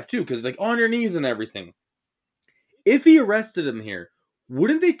alive, too, because, like, on your knees and everything. If he arrested him here,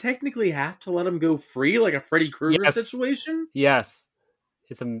 wouldn't they technically have to let him go free, like a Freddy Krueger situation? Yes.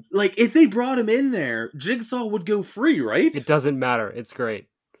 Like, if they brought him in there, Jigsaw would go free, right? It doesn't matter. It's great.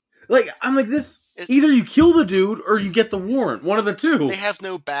 Like, I'm like, either you kill the dude or you get the warrant. One of the two. They have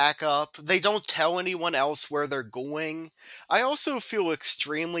no backup. They don't tell anyone else where they're going. I also feel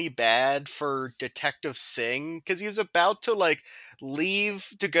extremely bad for Detective Singh because he was about to like leave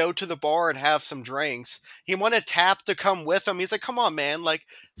to go to the bar and have some drinks. He wanted Tapp to come with him. He's like, "Come on, man! Like,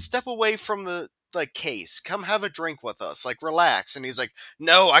 step away from the case. Come have a drink with us. Like, relax." And he's like,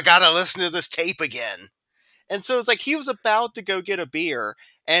 "No, I gotta listen to this tape again." And so it's like he was about to go get a beer,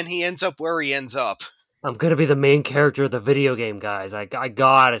 and he ends up where he ends up. I'm gonna be the main character of the video game, guys. I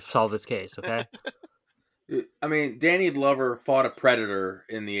gotta solve this case, okay? I mean, Danny Glover fought a predator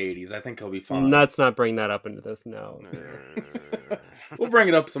in the 80s. I think he'll be fine. Let's not bring that up into this, no. We'll bring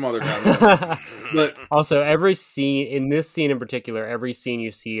it up some other time. But also, every scene, in this scene in particular, every scene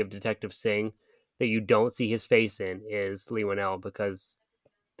you see of Detective Singh that you don't see his face in is Leigh Whannell because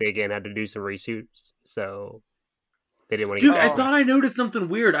they, again, had to do some reshoots, so they didn't want to Dude, I thought I noticed something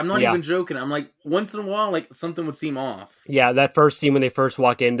weird. I'm not even joking. I'm like, once in a while, like, something would seem off. Yeah, that first scene when they first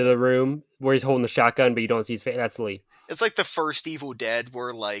walk into the room where he's holding the shotgun, but you don't see his face, that's Lee. It's like the first Evil Dead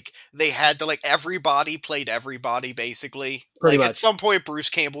where, like, they had to, like, everybody played everybody, basically. Pretty like, much. At some point, Bruce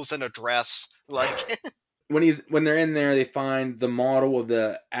Campbell's in a dress. Like... When they're in there, they find the model of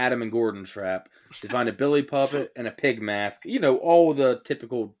the Adam and Gordon trap. They find a Billy puppet and a pig mask. You know, all the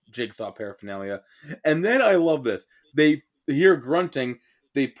typical Jigsaw paraphernalia. And then I love this. They hear grunting.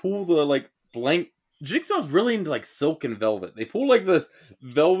 They pull the, like, blank... Jigsaw's really into, like, silk and velvet. They pull, like, this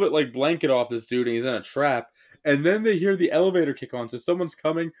velvet, like, blanket off this dude and he's in a trap. And then they hear the elevator kick on, so someone's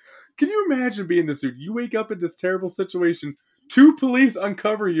coming. Can you imagine being this dude? You wake up in this terrible situation. 2 police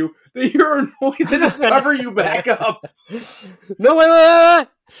uncover you. They hear a noise and just cover you back up. No, wait.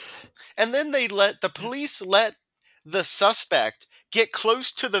 And then the police let the suspect get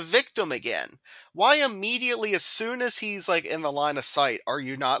close to the victim again. Why immediately, as soon as he's, like, in the line of sight, are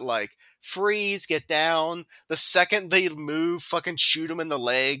you not like, freeze, get down? The second they move, fucking shoot him in the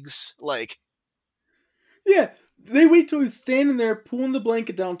legs. Like... Yeah, they wait till he's standing there pulling the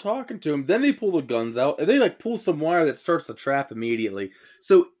blanket down, talking to him. Then they pull the guns out, and they, like, pull some wire that starts the trap immediately.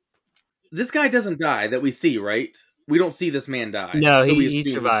 So, this guy doesn't die that we see, right? We don't see this man die. No, so he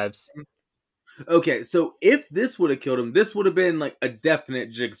survives. Okay, so if this would have killed him, this would have been, like, a definite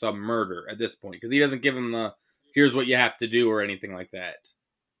Jigsaw murder at this point. Because he doesn't give him the, here's what you have to do or anything like that.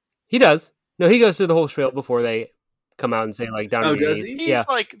 He does. No, he goes through the whole spiel before they come out and say, like, down to the knees. He's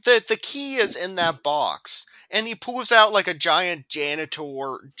like, the key is in that box. And he pulls out, like, a giant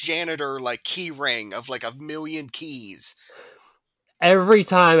janitor, like, key ring of, like, 1,000,000 keys. Every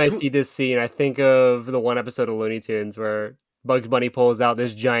time I see this scene, I think of the one episode of Looney Tunes where Bugs Bunny pulls out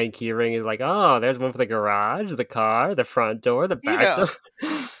this giant key ring. He's like, oh, there's one for the garage, the car, the front door, the back door.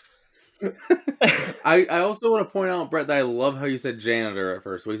 I also want to point out, Brett, that I love how you said janitor at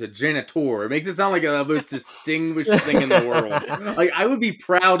first. Well, you said janitor. It makes it sound like the most distinguished thing in the world. Like, I would be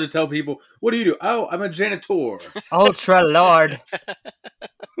proud to tell people, what do you do? Oh, I'm a janitor. Ultra Lord.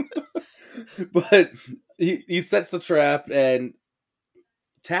 But he sets the trap, and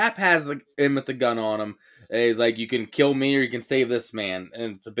Tapp has him with the gun on him. And he's like, you can kill me or you can save this man.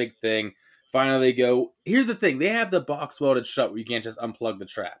 And it's a big thing. Finally, they go, here's the thing. They have the box welded shut where you can't just unplug the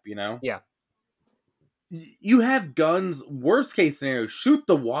trap, you know? Yeah. You have guns, worst case scenario, shoot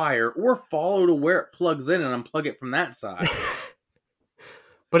the wire or follow to where it plugs in and unplug it from that side.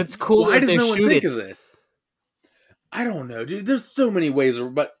 But it's cool Why if does they no one shoot think it. of this? I don't know, dude. There's so many ways,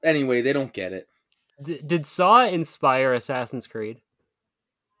 but anyway, they don't get it. Did Saw inspire Assassin's Creed?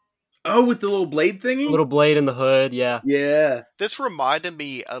 Oh, with the little blade thingy? Little blade in the hood, yeah. Yeah. This reminded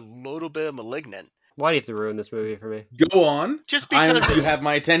me a little bit of Malignant. Why do you have to ruin this movie for me? Go on. Just because you have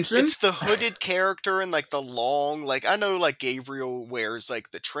my attention. It's the hooded character and like the long, like I know like Gabriel wears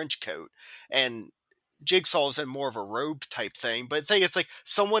like the trench coat and Jigsaw's in more of a robe type thing, but the thing it's like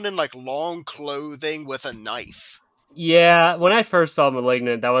someone in like long clothing with a knife. Yeah, when I first saw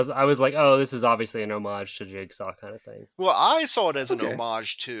Malignant, I was like, oh, this is obviously an homage to Jigsaw kind of thing. Well, I saw it as an Okay.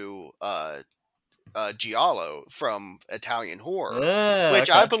 homage to Giallo from Italian Horror, which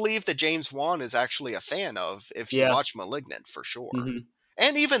okay. I believe that James Wan is actually a fan of if you Yeah. watch Malignant for sure. Mhm.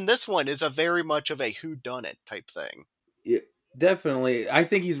 And even this one is a very much of a whodunit type thing. Yeah, definitely. I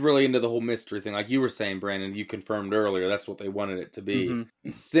think he's really into the whole mystery thing. Like you were saying, Brandon, you confirmed earlier, that's what they wanted it to be.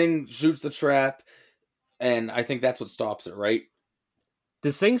 Mhm. Singh shoots the trap, and I think that's what stops it, right?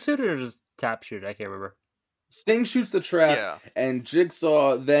 Did Sing shoot or just tap shoot? I can't remember. Sting shoots the trap, Yeah. and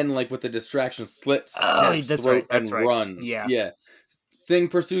Jigsaw then, like with the distraction, slits Oh, Tap's that's throat right, that's and right. runs. Yeah. Sting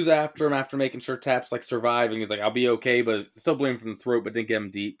pursues after him after making sure Tap's like surviving. He's like, "I'll be okay," but still blame from the throat, but didn't get him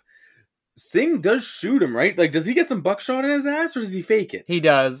deep. Singh does shoot him, right? Like, does he get some buckshot in his ass, or does he fake it? He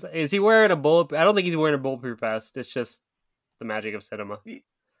does. Is he wearing a bullet? I don't think he's wearing a bulletproof vest. It's just the magic of cinema.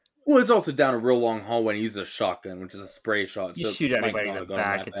 Well, it's also down a real long hallway, and he uses a shotgun, which is a spray shot. You so shoot it might anybody in not the have gone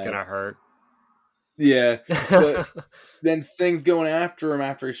back, that it's bad. gonna hurt. Yeah, but then Singh's going after him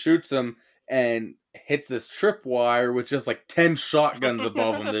after he shoots him and hits this tripwire with just like 10 shotguns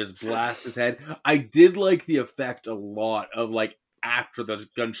above him that just blast his head. I did like the effect a lot of like after the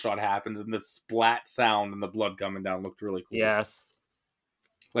gunshot happens and the splat sound and the blood coming down looked really cool. Yes.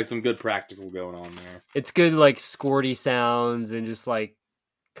 Like some good practical going on there. It's good, like, squirty sounds and just, like,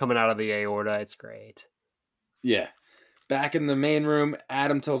 coming out of the aorta. It's great. Yeah. Back in the main room,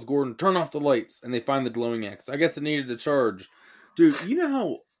 Adam tells Gordon, turn off the lights, and they find the glowing X. I guess it needed to charge. Dude, you know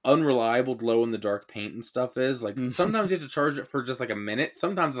how unreliable glow-in-the-dark paint and stuff is? Like, sometimes you have to charge it for just like a minute,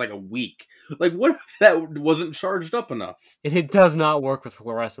 sometimes like a week. Like, what if that wasn't charged up enough? And it does not work with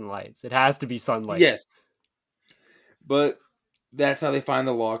fluorescent lights. It has to be sunlight. Yes. But that's how they find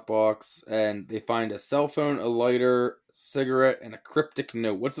the lockbox, and they find a cell phone, a lighter, cigarette, and a cryptic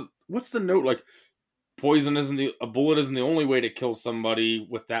note. What's the note like? A bullet isn't the only way to kill somebody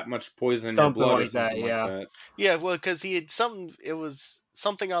with that much poison in Something your blood, like or something that, yeah. like that. Yeah, well, because he had something. It was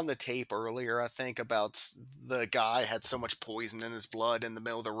something on the tape earlier, I think, about the guy had so much poison in his blood in the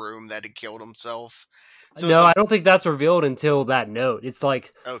middle of the room that he killed himself. So no, I don't think that's revealed until that note. It's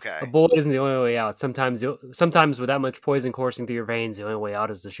like okay. a bullet isn't the only way out. Sometimes with that much poison coursing through your veins, the only way out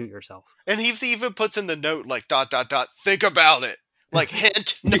is to shoot yourself. And he even puts in the note like ... think about it. Like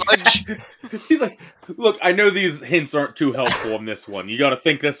hint, nudge. He's like, look, I know these hints aren't too helpful in this one. You got to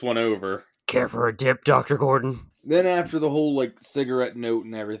think this one over. Care for a dip, Dr. Gordon? Then after the whole like cigarette note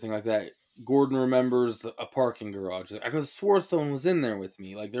and everything like that, Gordon remembers a parking garage. I could swore someone was in there with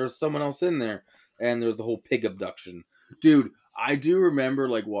me. Like there was someone else in there. And there's the whole pig abduction. Dude, I do remember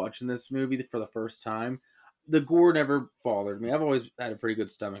like watching this movie for the first time. The gore never bothered me. I've always had a pretty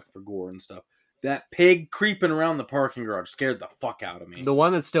good stomach for gore and stuff. That pig creeping around the parking garage scared the fuck out of me. The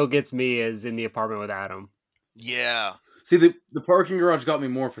one that still gets me is in the apartment with Adam. Yeah. See, the parking garage got me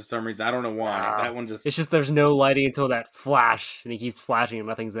more for some reason. I don't know why. That one just... It's just there's no lighting until that flash, and he keeps flashing and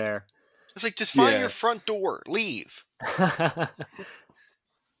nothing's there. It's like, just find your front door. Leave.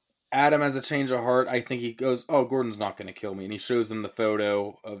 Adam has a change of heart. I think he goes, oh, Gordon's not going to kill me. And he shows him the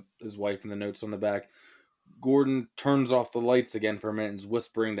photo of his wife and the notes on the back. Gordon turns off the lights again for a minute and is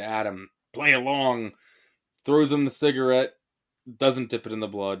whispering to Adam, play along. Throws him the cigarette. Doesn't dip it in the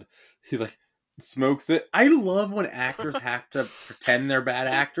blood. He like smokes it. I love when actors have to pretend they're bad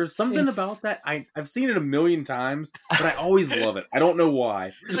actors. Something about that. I've seen it a million times, but I always love it. I don't know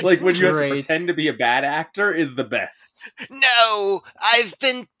why. Like when you have to pretend to be a bad actor is the best. No, I've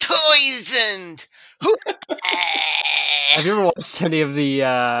been poisoned. Have you ever watched any of the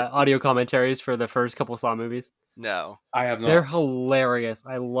audio commentaries for the first couple Saw movies? No, I have not. They're hilarious.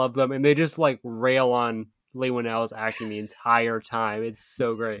 I love them, and they just like rail on Leigh Whannell's acting the entire time. It's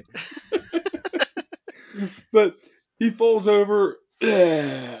so great. But he falls over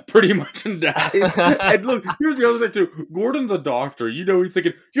pretty much and dies. And look, here's the other thing too. Gordon's a doctor. You know he's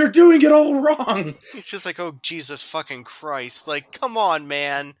thinking, you're doing it all wrong. He's just like, oh, Jesus fucking Christ. Like, come on,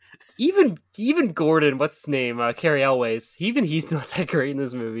 man. Even Gordon, what's his name? Cary Elwes. He's not that great in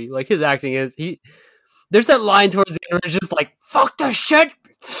this movie. Like his acting is there's that line towards the end where it's just like, fuck the shit.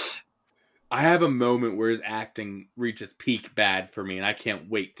 I have a moment where his acting reaches peak bad for me, and I can't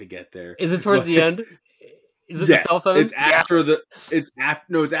wait to get there. Is it towards the end? Is it the cell phone? It's after it's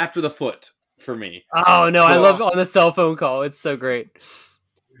after the foot for me. Oh no, I love on the cell phone call. It's so great.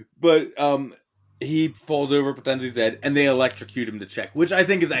 But he falls over, pretends he's dead, and they electrocute him to check, which I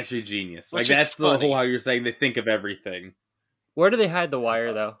think is actually genius. Which like is that's funny. the whole how you're saying they think of everything. Where do they hide the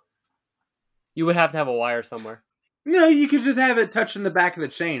wire though? You would have to have a wire somewhere. No, you could just have it touching the back of the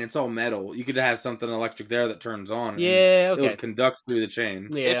chain. It's all metal. You could have something electric there that turns on. Yeah, and okay. It would conduct through the chain.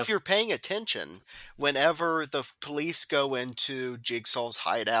 Yeah. If you're paying attention, whenever the police go into Jigsaw's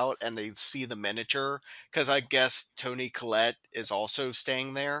hideout and they see the miniature, because I guess Tony Collette is also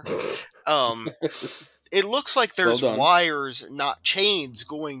staying there, it looks like there's Well done. wires, not chains,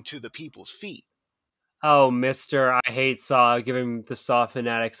 going to the people's feet. Oh, Mister, I hate Saw. Giving the Saw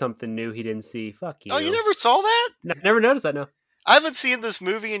fanatic something new he didn't see. Fuck you. Oh, you never saw that? Never noticed that. No. I haven't seen this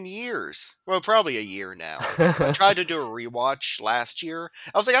movie in years. Well, probably a year now. I tried to do a rewatch last year.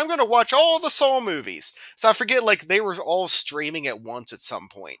 I was like, I'm going to watch all the Saw movies. So I forget, like, they were all streaming at once at some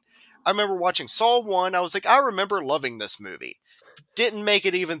point. I remember watching Saw 1. I was like, I remember loving this movie. Didn't make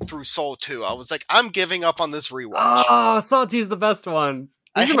it even through Saw 2. I was like, I'm giving up on this rewatch. Oh, Saw 2 is the best one.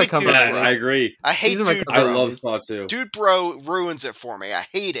 I These are my hate comfort. Dude Yeah, Bro. I agree. I hate These are my Dude comfort Bro. I love Saw 2. Dude Bro ruins it for me. I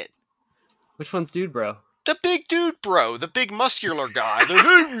hate it. Which one's Dude Bro? The big dude bro, the big muscular guy,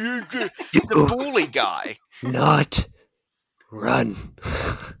 the bully guy. Not run.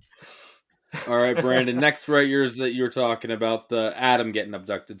 All right, Brandon. Next right yours that you were talking about, the Adam getting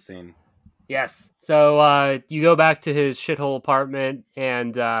abducted scene. Yes. So you go back to his shithole apartment,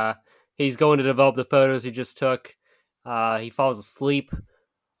 and he's going to develop the photos he just took. He falls asleep.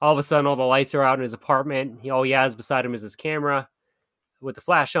 All of a sudden, all the lights are out in his apartment. All he has beside him is his camera with the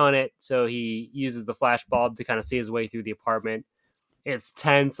flash on it. So he uses the flash bulb to kind of see his way through the apartment. It's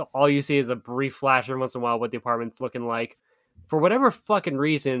tense. All you see is a brief flash every once in a while what the apartment's looking like. For whatever fucking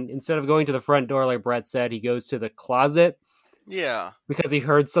reason, instead of going to the front door like Brett said, he goes to the closet. Yeah. Because he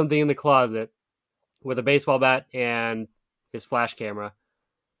heard something in the closet with a baseball bat and his flash camera.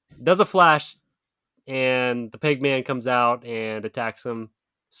 Does a flash, and the pig man comes out and attacks him.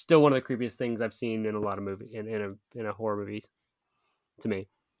 Still one of the creepiest things I've seen in a lot of movies, in a horror movies, to me.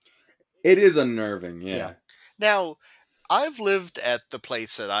 It is unnerving, yeah. Now, I've lived at the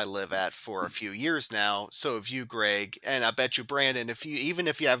place that I live at for a few years now. So have you, Greg, and I bet you, Brandon, even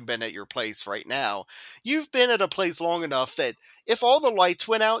if you haven't been at your place right now, you've been at a place long enough that if all the lights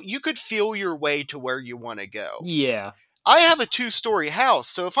went out, you could feel your way to where you want to go. Yeah. I have a 2-story house,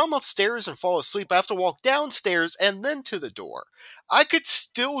 so if I'm upstairs and fall asleep, I have to walk downstairs and then to the door. I could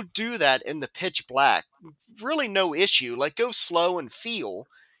still do that in the pitch black. Really no issue. Like, go slow and feel.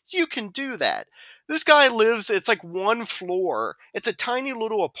 You can do that. This guy lives, it's like one floor. It's a tiny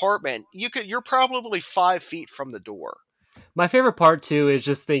little apartment. You're probably 5 feet from the door. My favorite part, too, is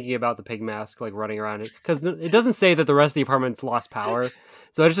just thinking about the pig mask, like, running around it. Because it doesn't say that the rest of the apartment's lost power.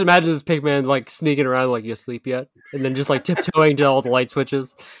 So I just imagine this pig man, like, sneaking around, like, you asleep yet? And then just, like, tiptoeing to all the light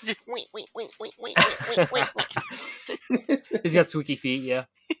switches. Just wait. He's got squeaky feet, yeah.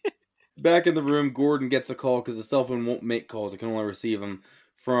 Back in the room, Gordon gets a call because the cell phone won't make calls. It can only receive them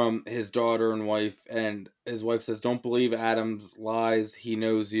from his daughter and wife. And his wife says, don't believe Adam's lies. He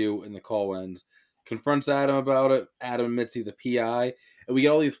knows you. And the call ends. Confronts Adam about it. Adam admits he's a PI. And we get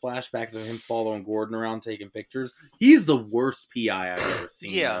all these flashbacks of him following Gordon around taking pictures. He's the worst PI I've ever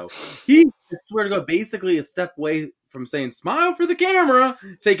seen, Yeah. though. He, I swear to God, basically a step away from saying, smile for the camera,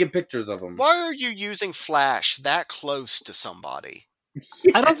 taking pictures of him. Why are you using flash that close to somebody?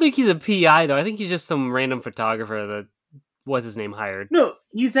 I don't think he's a PI, though. I think he's just some random photographer that, what's his name, hired. No,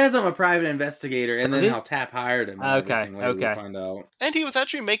 he says I'm a private investigator, and Is then he? how Tap hired him. And Okay, everything later okay. We'll find out. And he was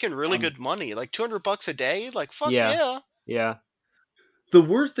actually making really good money, like $200 a day. Like, fuck Yeah. yeah. Yeah. The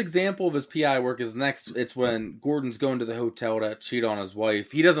worst example of his PI work is next. It's when Gordon's going to the hotel to cheat on his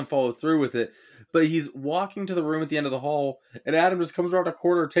wife. He doesn't follow through with it, but he's walking to the room at the end of the hall, and Adam just comes around a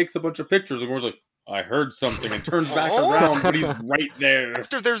corner, takes a bunch of pictures, and Gordon's like, I heard something, and turns back Oh. around, but he's right there.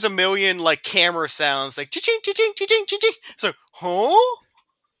 After there's a million, like, camera sounds, like, cha-ching, cha-ching, cha-ching, cha-ching. So, huh?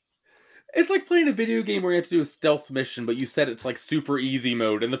 It's like playing a video game where you have to do a stealth mission, but you set it to like super easy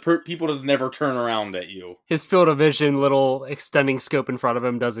mode, and the people just never turn around at you. His field of vision, little extending scope in front of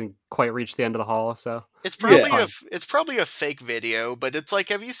him, doesn't quite reach the end of the hall, so. It's probably Yeah. it's probably a fake video, but it's like,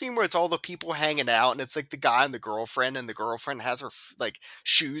 have you seen where it's all the people hanging out, and it's like the guy and the girlfriend has her like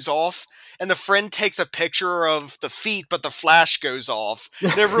shoes off, and the friend takes a picture of the feet, but the flash goes off,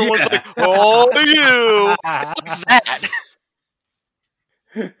 and everyone's Yeah. like, "Oh, you!" It's like that.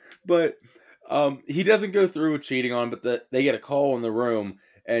 But he doesn't go through with cheating on, but they get a call in the room,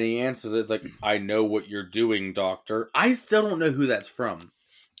 and he answers it. It's like, I know what you're doing, doctor. I still don't know who that's from.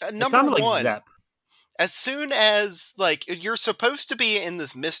 It Number sounded like one, Zep. As soon as, like, you're supposed to be in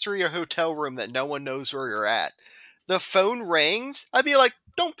this mystery hotel room that no one knows where you're at, the phone rings, I'd be like,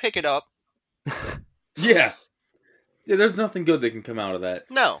 don't pick it up. Yeah. Yeah, there's nothing good that can come out of that.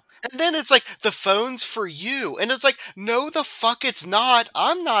 No. And then it's like, the phone's for you. And it's like, no, the fuck it's not.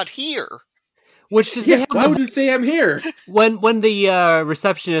 I'm not here. Which did they Yeah, have why the would you voice- say I'm here? when the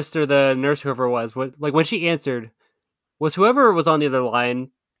receptionist or the nurse, whoever it was, like when she answered, was whoever was on the other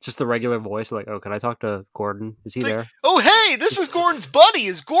line just the regular voice? Like, oh, can I talk to Gordon? Is he Like, there? oh, hey, this is Gordon's buddy.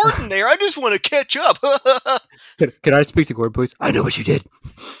 Is Gordon there? I just want to catch up. Can I speak to Gordon, please? I know what you did.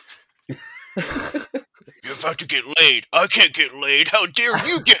 You're about to get laid. I can't get laid. How dare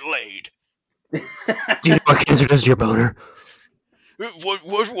you get laid? Do you know what cancer does to your boner?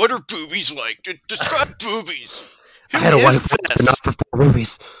 What are boobies like? Describe boobies. I Who had a is wife, but this? not for 4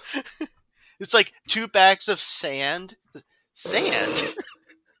 movies. It's like 2 bags of sand. Sand?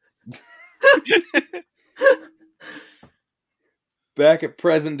 Back at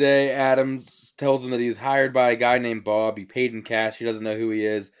present day, Adams tells him that he's hired by a guy named Bob. He paid in cash. He doesn't know who he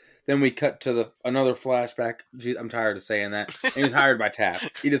is. Then we cut to another flashback. Gee, I'm tired of saying that. And he's hired by Tap.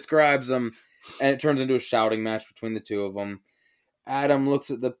 He describes him, and it turns into a shouting match between the two of them. Adam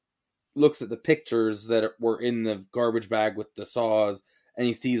looks at the pictures that were in the garbage bag with the saws, and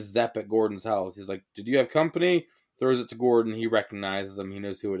he sees Zepp at Gordon's house. He's like, "Did you have company?" Throws it to Gordon. He recognizes him. He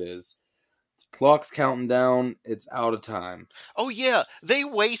knows who it is. Clock's counting down. It's out of time. Oh yeah, they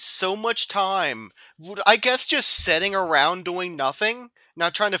waste so much time. I guess just sitting around doing nothing,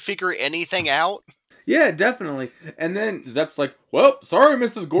 not trying to figure anything out. Yeah, definitely. And then Zepp's like, "Well, sorry,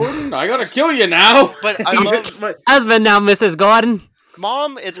 Mrs. Gordon. I gotta kill you now." But I love Husband now, Mrs. Gordon.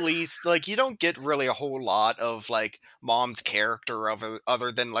 Mom, at least, like, you don't get really a whole lot of, like, Mom's character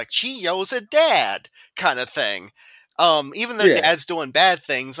other than, like, she yells at Dad kind of thing. Even though Yeah. Dad's doing bad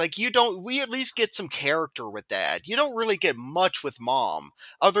things, like, we at least get some character with Dad. You don't really get much with Mom,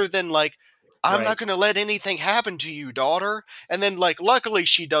 other than, like, I'm Right. not going to let anything happen to you, daughter. And then, like, luckily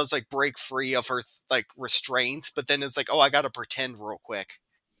she does, like, break free of her, like, restraints, but then it's like, oh, I got to pretend real quick.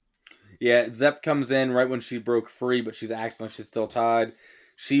 Yeah, Zepp comes in right when she broke free, but she's acting like she's still tied.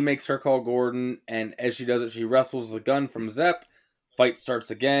 She makes her call Gordon, and as she does it, she wrestles the gun from Zepp. Fight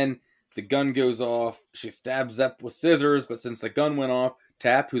starts again. The gun goes off. She stabs Zepp with scissors, but since the gun went off,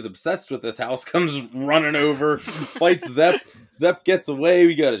 Tap, who's obsessed with this house, comes running over, fights Zepp. Zepp gets away.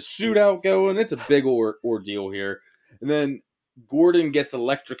 We got a shootout going. It's a big ordeal here. And then Gordon gets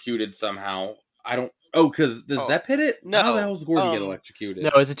electrocuted somehow. Because does Zepp hit it? No. How the hell does Gordon get electrocuted?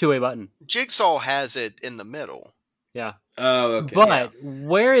 No, it's a 2-way button. Jigsaw has it in the middle. Yeah. Oh, okay. But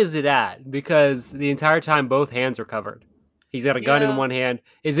where is it at? Because the entire time both hands are covered. He's got a gun Yeah. in one hand.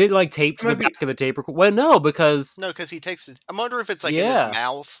 Is it like taped to the Maybe- back of the tape recorder? Well, no, because No, because he takes it. I wonder if it's like Yeah. in his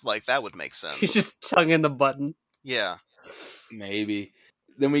mouth. Like, that would make sense. he's just tonguing the button. Yeah. Maybe.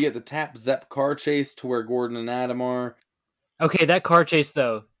 Then we get the Tap Zepp car chase to where Gordon and Adam are. Okay, that car chase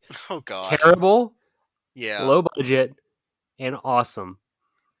though, Oh, God. terrible, Yeah. low budget, and awesome.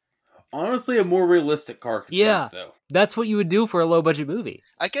 Honestly, a more realistic car chase, Yeah. though. That's what you would do for a low budget movie.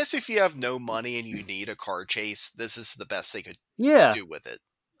 I guess if you have no money and you need a car chase, this is the best they could Yeah, do with it.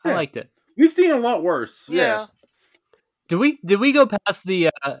 I Yeah. liked it. We've seen a lot worse. Yeah. Did we go past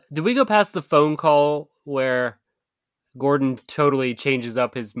the phone call where Gordon totally changes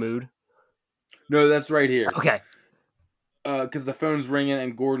up his mood? No, that's right here. Okay. Because the phone's ringing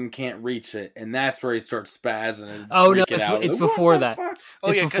and Gordon can't reach it, and that's where he starts spazzing. And Oh, no, freaking out. it's Like, what before the that. fuck? Oh,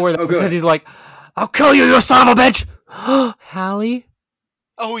 It's yeah, before that Oh, good. because he's like, "I'll kill you, you son of a bitch!" Hallie?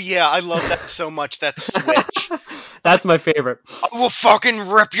 Oh, yeah, I love that so much. That switch. That's my favorite. I will fucking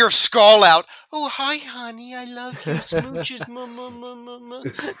rip your skull out. Oh, hi, honey. I love you. Smooches.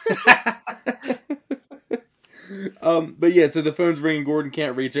 But yeah, so the phone's ringing, Gordon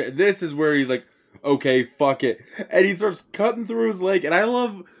can't reach it. This is where he's like, okay, fuck it. And he starts cutting through his leg, and I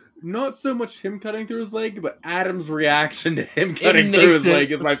love not so much him cutting through his leg, but Adam's reaction to him cutting through makes his it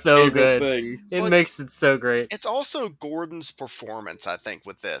leg is my so favorite good. thing. It Well, makes it so great. It's also Gordon's performance, I think,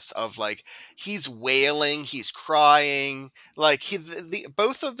 with this of like he's wailing, he's crying, like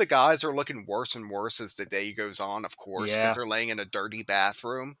both of the guys are looking worse and worse as the day goes on, of course, because Yeah. they're laying in a dirty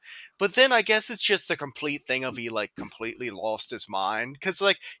bathroom. But then I guess it's just the complete thing of he like completely lost his mind because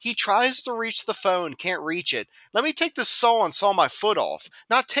like he tries to reach the phone, can't reach it. Let me take the saw and saw my foot off,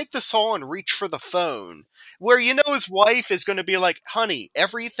 not take the saw and reach for the phone. Where you know his wife is going to be like, honey,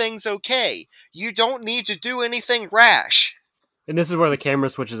 everything's okay. You don't need to do anything rash. And this is where the camera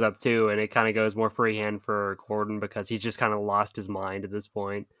switches up too, and it kind of goes more freehand for Gordon because he's just kind of lost his mind at this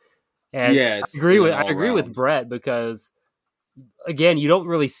point. And Yeah, I it's agree all with around. Brett because again, you don't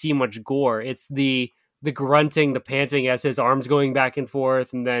really see much gore. It's the the grunting, the panting as his arms going back and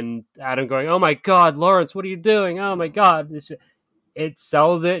forth, and then Adam going, "Oh my God, Lawrence, what are you doing? Oh my God!" It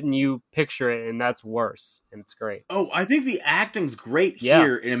sells it, and you picture it, and that's worse, and it's great. Oh, I think the acting's great Yeah.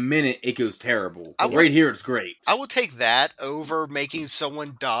 here. In a minute, it goes terrible. I But would- right here, it's great. I would take that over making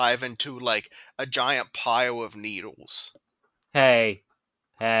someone dive into like a giant pile of needles. Hey,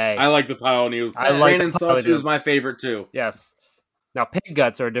 I like the pile of needles. I like Brandon the pile Saw of 2 is needles. my favorite too. yes. Now, pig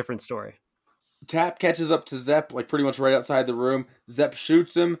guts are a different story. Tap catches up to Zepp, like pretty much right outside the room. Zepp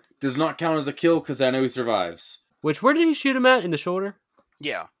shoots him. Does not count as a kill because I know he survives. Which, where did he shoot him at? In the shoulder?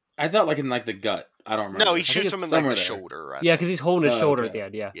 Yeah. I thought like in like the gut. I don't remember. No, he think shoots it's him in like the somewhere there. shoulder. I Yeah, think. because he's holding his Oh, shoulder okay. at the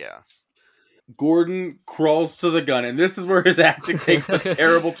end, yeah. Yeah. Gordon crawls to the gun, and this is where his acting takes a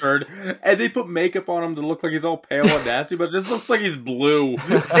terrible turn. And they put makeup on him to look like he's all pale and nasty, but it just looks like he's blue.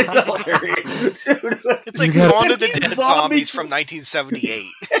 It's hilarious. It's like You gotta- Dawn of the Dead Zombies. Zombies from 1978.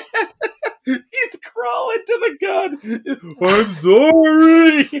 He's crawling to the gun. I'm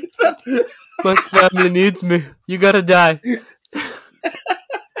sorry. It's My family needs me. You gotta die.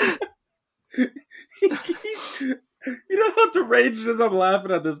 You don't have to rage as I'm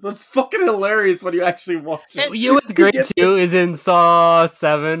laughing at this, but it's fucking hilarious when you actually watch it. You know what's great gets- too is in Saw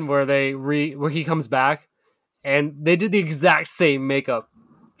 7 where where he comes back and they did the exact same makeup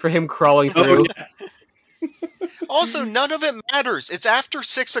for him crawling through. Oh, yeah. Also, none of it matters. It's after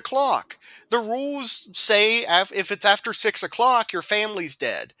 6 o'clock. The rules say if it's after 6 o'clock, your family's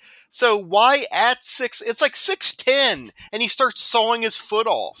dead. So why at 6? It's like 6:10, and he starts sawing his foot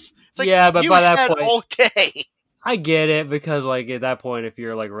off. It's like, Yeah, but you by that had point- all day. I get it because like at that point if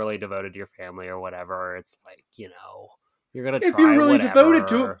you're like really devoted to your family or whatever, it's like, you know, you're gonna If try you're really whatever. devoted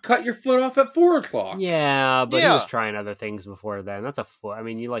to it, cut your foot off at 4 o'clock. Yeah, but he Yeah. was trying other things before then. That's a foot. I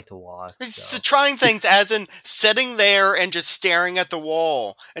mean, you like to watch. It's so. trying things as in sitting there and just staring at the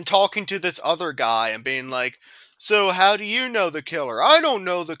wall and talking to this other guy and being like, "So how do you know the killer? I don't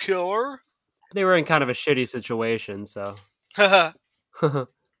know the killer." They were in kind of a shitty situation, so.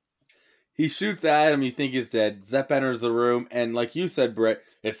 He shoots at him, you think he's dead. Zepp enters the room, and like you said, Brett,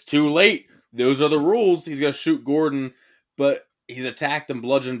 it's too late. Those are the rules. He's gonna shoot Gordon, but he's attacked and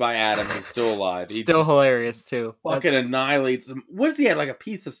bludgeoned by Adam. He's still alive. He Still hilarious too. fucking annihilates him. What does he have? Like a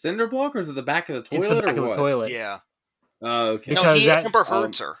piece of cinder block, or is it the back of the It's toilet, the back or of the what? toilet. Yeah. Oh, okay. No, Because he that- Amber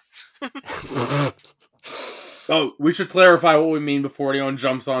Heard's her. Oh, we should clarify what we mean before anyone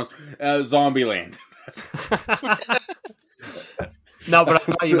jumps on Zombieland. No, but I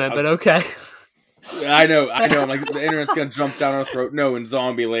thought you meant, but okay. I know. I'm like, the internet's gonna jump down our throat. No, in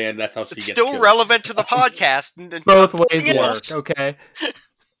Zombieland, that's how she It's gets still killed. relevant to the podcast. And Both ways nothing work, else. okay?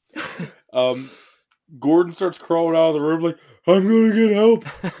 Gordon starts crawling out of the room like, I'm gonna get help.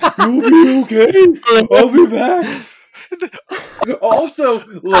 You'll be okay. I'll be back. Also,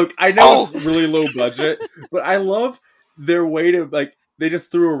 look, I know it's really low budget, but I love their way to, like, they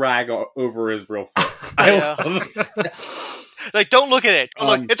just threw a rag over his real foot. I Yeah. love it. Like, don't look at it.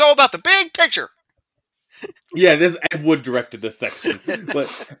 Don't look. It's all about the big picture. Yeah, this Ed Wood directed this section.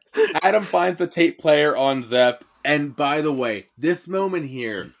 But Adam finds the tape player on Zepp. And by the way, this moment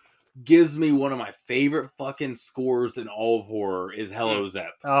here gives me one of my favorite fucking scores in all of horror is Hello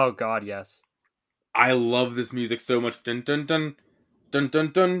Zepp. Oh god, yes. I love this music so much. Dun dun dun. Dun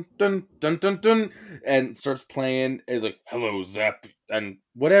dun dun dun dun dun dun, and starts playing. It's like, "Hello, Zepp," and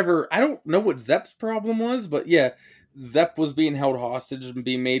whatever. I don't know what Zepp's problem was, but yeah, Zepp was being held hostage and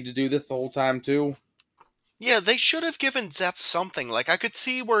being made to do this the whole time too. Yeah, they should have given Zepp something. Like, I could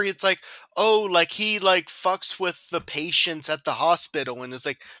see where it's like, oh, like, he, like, fucks with the patients at the hospital and is,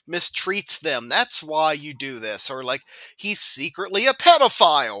 like, mistreats them. That's why you do this. Or, like, he's secretly a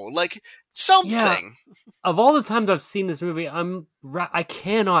pedophile. Like, something. Of all the times I've seen this movie, I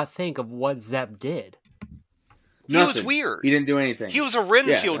cannot think of what Zepp did. He was Nothing. weird. He didn't do anything. He was a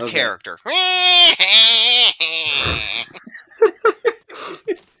Renfield that was it. character.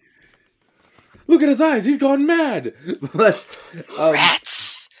 Look at his eyes. He's gone mad. But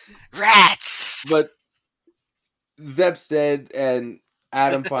Rats! Rats! but Zepp's dead, and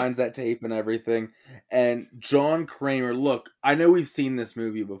Adam finds that tape and everything. And John Kramer, look, I know we've seen this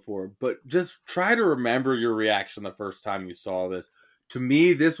movie before, but just try to remember your reaction the first time you saw this. To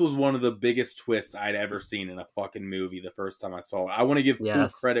me, this was one of the biggest twists I'd ever seen in a fucking movie the first time I saw it. I want to give full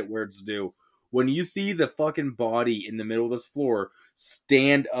Yes. credit where it's due. When you see the fucking body in the middle of this floor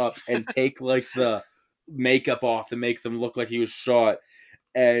stand up and take like the makeup off that makes him look like he was shot,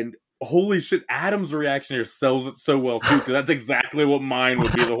 and holy shit, Adam's reaction here sells it so well too, because that's exactly what mine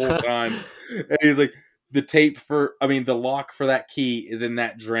would be the whole time. And he's like, the lock for that key is in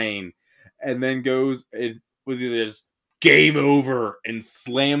that drain, and then goes, it was either just game over, and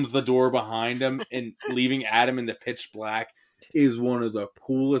slams the door behind him and leaving Adam in the pitch black is one of the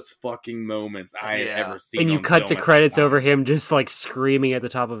coolest fucking moments I have ever seen. And you on cut to film at the credits time. over him just like screaming at the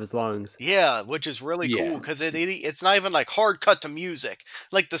top of his lungs. Yeah, which is really cool because it's not even like hard cut to music.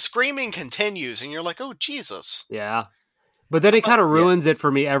 Like the screaming continues, and you're like, "Oh Jesus!" Yeah, but then it kind of ruins it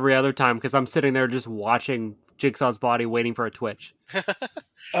for me every other time because I'm sitting there just watching Jigsaw's body, waiting for a twitch.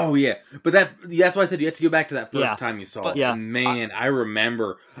 Oh yeah, but that's why I said you have to go back to that first time you saw it. Yeah. And man, I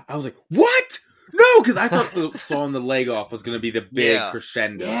remember I was like, "What? No!" Because I thought the sawing the leg off was going to be the big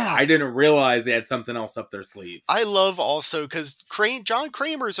crescendo. Yeah. I didn't realize they had something else up their sleeve. I love also because John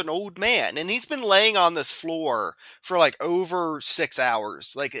Kramer's an old man, and he's been laying on this floor for like over 6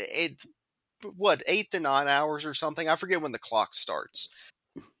 hours. Like it's 8 to 9 hours or something. I forget when the clock starts.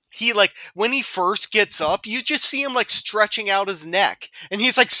 He like when he first gets up, you just see him like stretching out his neck, and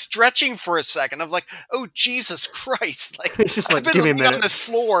he's like stretching for a second. I'm like, oh Jesus Christ! Like It's just like, I've give me a been laying on minute. this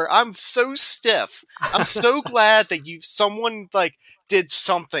floor. I'm so stiff. I'm so glad that someone like did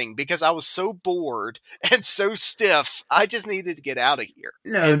something because I was so bored and so stiff. I just needed to get out of here.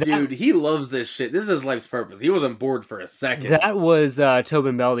 No, dude, he loves this shit. This is his life's purpose. He wasn't bored for a second. That was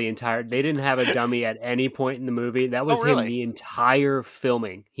Tobin Bell the entire. They didn't have a dummy at any point in the movie. That was really? him the entire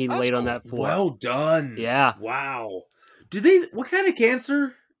filming. He That's laid on cool. that floor. Well done. Yeah. Wow. What kind of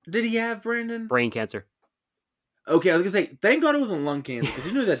cancer did he have, Brandon? Brain cancer. Okay, I was gonna say, thank God it wasn't lung cancer, because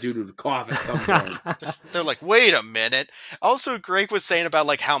you knew that dude would cough at some point. They're like, wait a minute. Also, Greg was saying about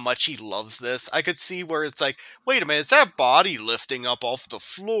like how much he loves this. I could see where it's like, wait a minute, is that body lifting up off the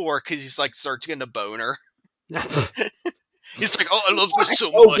floor? Because he's like starts getting a boner. He's like, oh, I love this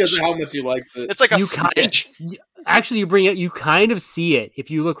so Oh, much. because of how much he likes it. It's like a you kind fridge. actually you bring it. You kind of see it if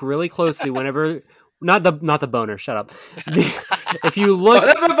you look really closely. Whenever not the boner. Shut up. If you look, Oh,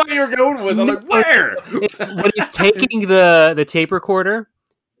 that's what I thought you were going with. I'm like, where? When he's taking the tape recorder,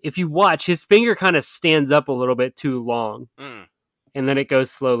 if you watch, his finger kind of stands up a little bit too long, and then it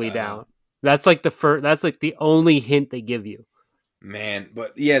goes slowly down. That's like That's like the only hint they give you. Man,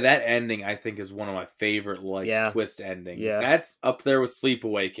 but yeah, that ending I think is one of my favorite twist endings. Yeah. That's up there with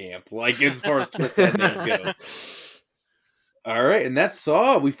Sleepaway Camp, like as far as twist endings go. All right, and that's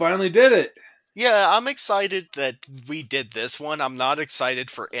Saw. We finally did it. Yeah, I'm excited that we did this one. I'm not excited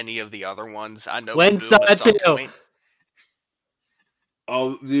for any of the other ones. I know When we'll do them at some Saw 2. point.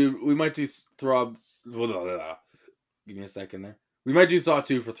 Oh, dude, we might do Throb. Give me a second there. We might do Saw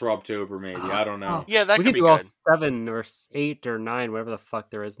 2 for Throbtober, maybe. I don't know. Yeah, that we could can be do all good. 7 or 8 or 9, whatever the fuck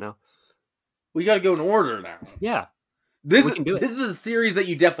there is now. We got to go in order now. Yeah, This we can do it. This is a series that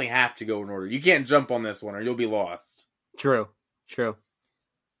you definitely have to go in order. You can't jump on this one or you'll be lost. true.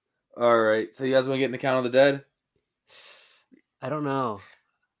 All right, so you guys want to get into Count of the Dead? I don't know.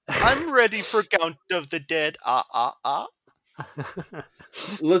 I'm ready for Count of the Dead.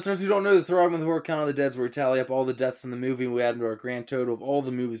 Listeners who don't know, the Throbbing with Horror Count of the Dead is where we tally up all the deaths in the movie and we add them to our grand total of all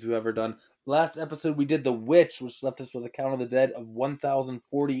the movies we've ever done. Last episode we did The Witch, which left us with a Count of the Dead of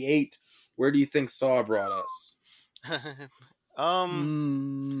 1,048. Where do you think Saw brought us?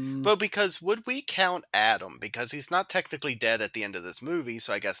 But because would we count Adam? Because he's not technically dead at the end of this movie,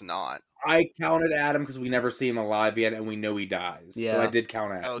 so I guess not. I counted Adam because we never see him alive yet and we know he dies. Yeah. So I did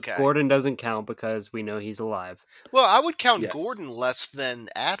count Adam. Okay. Gordon doesn't count because we know he's alive. Well, I would count Yes. Gordon less than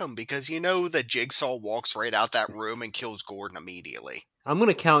Adam because you know that Jigsaw walks right out that room and kills Gordon immediately. I'm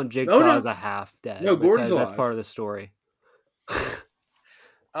gonna count Jigsaw no. as a half dead. No, Gordon's because that's alive. part of the story.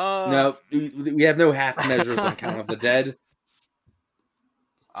 No, we have no half measures on Count of the Dead.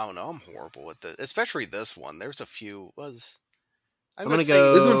 I don't know. I'm horrible with this, especially this one. There's a few. I'm gonna say-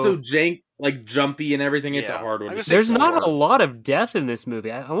 go- This one's so jumpy and everything. It's a Yeah. hard one. I'm to gonna say There's say. not a four. lot of death in this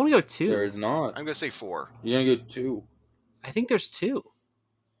movie. I want to go 2. There is not. I'm gonna say 4. You're gonna go 2. I think there's 2.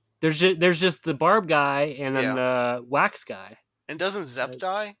 There's just the Barb guy and then the Wax guy. And doesn't Zep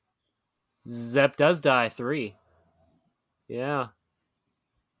die? Zep does die 3. Yeah.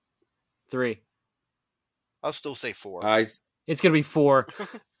 3. I'll still say 4. It's gonna be 4.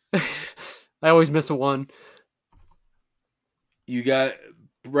 I always miss a 1. You got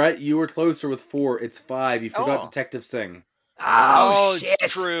Brett. You were closer with 4. It's 5. You forgot Oh. Detective Singh. Oh, shit!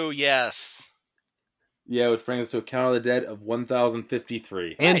 It's true. Yes. Yeah, which brings us to a Count of the Dead of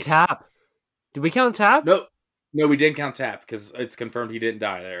 1,053. And Nice. Tap. Did we count Tap? No, we didn't count Tap because it's confirmed he didn't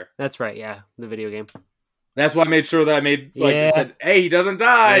die there. That's right. Yeah, the video game. That's why I made sure that I made Yeah. said, "Hey, he doesn't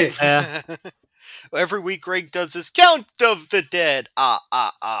die." Yeah. Every week, Greg does this Count of the Dead.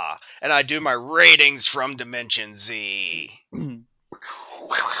 And I do my ratings from Dimension Z.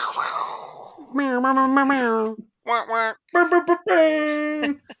 Wah, wah.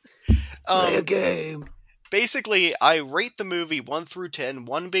 Play a game. basically, I rate the movie 1 through 10,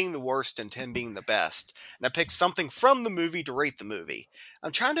 1 being the worst and 10 being the best. And I pick something from the movie to rate the movie.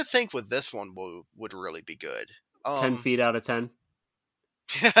 I'm trying to think what this one would really be good. 10 feet out of 10.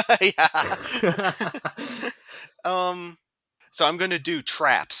 Yeah. So I'm going to do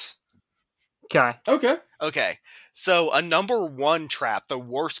traps. Okay. Okay. So a number 1 trap, the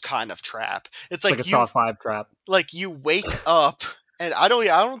worst kind of trap. It's Like a Saw 5 trap. like you wake up, and I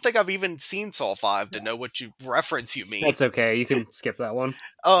don't think I've even seen Saw 5 to know what reference you mean. That's okay. You can skip that one.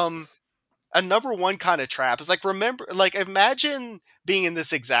 A number 1 kind of trap is like, imagine being in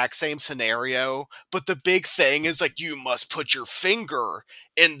this exact same scenario, but the big thing is like, you must put your finger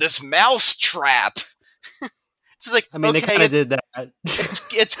in this mouse trap. It's like, I mean, okay, they kind of did that.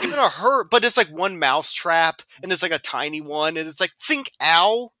 it's gonna hurt, but it's like one mouse trap, and it's like a tiny one, and it's like, think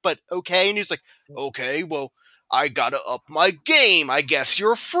ow, but okay. And he's like, okay, well, I gotta up my game. I guess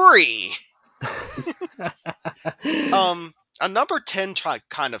you're free. A number 10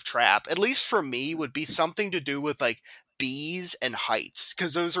 kind of trap, at least for me, would be something to do with like bees and heights,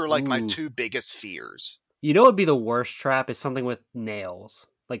 because those are like my Ooh. 2 biggest fears. You know what would be the worst trap is something with nails,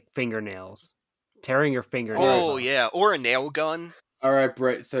 like fingernails. Tearing your fingernails Oh off. yeah, or a nail gun. All right,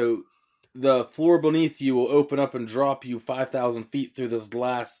 Brett. So the floor beneath you will open up and drop you 5,000 feet through this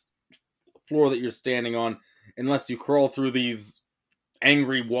glass floor that you're standing on, unless you crawl through these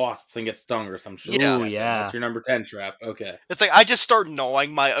angry wasps and get stung or some shit. Yeah. Ooh, yeah. That's your number 10 trap. Okay. It's like I just start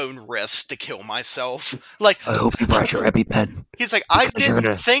gnawing my own wrist to kill myself. Like, I hope you brought your EpiPen. he's like, I Because you're didn't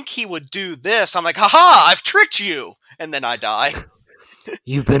gonna- think he would do this. I'm like, haha, I've tricked you. And then I die.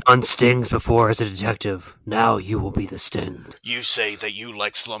 You've been on stings before as a detective. Now you will be the sting. You say that you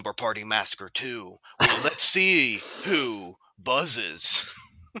like Slumber Party Massacre too. Well, let's see who buzzes.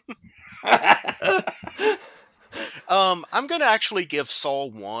 I'm gonna actually give Saw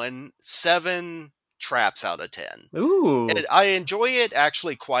 1 7 traps out of 10. Ooh. I enjoy it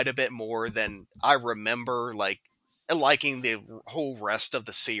actually quite a bit more than I remember, like, liking the whole rest of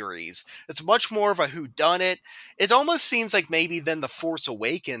the series. It's much more of a whodunit. It almost seems like maybe then the Force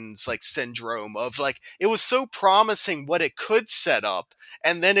Awakens like syndrome of like, it was so promising what it could set up,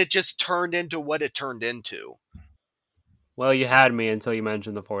 and then it just turned into what it turned into. Well, you had me until you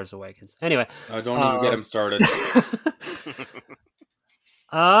mentioned The Force Awakens. Anyway. Don't even get him started.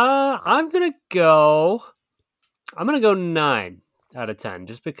 I'm gonna go 9 out of 10,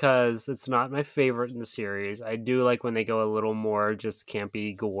 just because it's not my favorite in the series. I do like when they go a little more just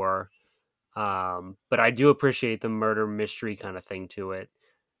campy gore, but I do appreciate the murder mystery kind of thing to it.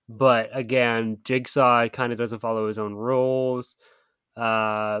 But again, Jigsaw kind of doesn't follow his own rules,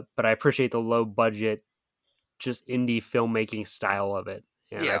 but I appreciate the low budget, just indie filmmaking style of it,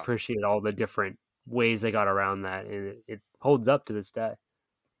 and I Yeah. appreciate all the different ways they got around that, and it holds up to this day.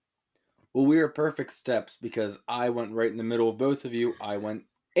 Well, we are perfect steps because I went right in the middle of both of you. I went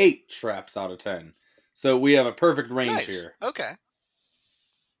 8 traps out of 10. So we have a perfect range Nice. here. Okay.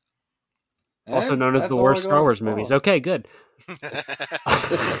 Also And known as that's the all I worst got Star on Wars Saw. movies. Okay, good.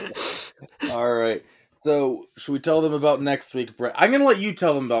 All right. So should we tell them about next week, Brett? I'm gonna let you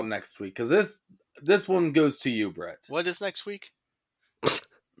tell them about next week because this one goes to you, Brett. What is next week?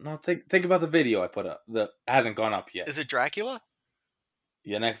 No, think about the video I put up that hasn't gone up yet. Is it Dracula?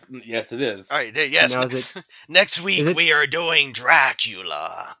 Yeah, yes, it is. All right. Yes. Now is Next week is it- we are doing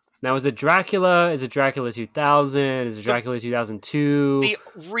Dracula. Now, is it Dracula? Is it Dracula 2000? Is it Dracula 2002? The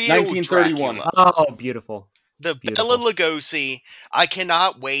real 1931. Dracula. Oh, beautiful. The Beautiful. Bela Lugosi. I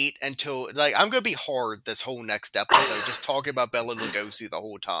cannot wait until, like, I'm going to be hard this whole next episode, just talking about Bela Lugosi the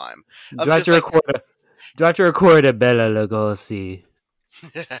whole time. Do I have to record a Bela Lugosi?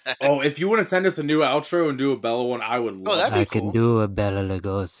 Oh, if you want to send us a new outro and do a Bella one, I would love that'd be I cool. can do a Bela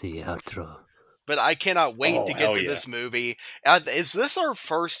Lugosi outro. But I cannot wait Oh, to hell get to yeah. this movie. Is this our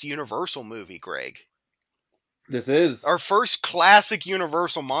first Universal movie, Greg? This is. Our first classic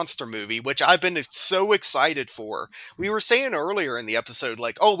Universal monster movie, which I've been so excited for. We were saying earlier in the episode,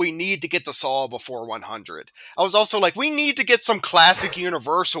 like, oh, we need to get to Saw before 100. I was also like, we need to get some classic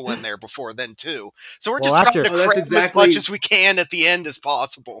Universal in there before then, too. So we're Well, just after- trying to Oh, that's cram as exactly- much as we can at the end as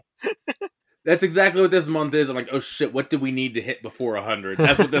possible. That's exactly what this month is. I'm like, oh shit, what do we need to hit before 100?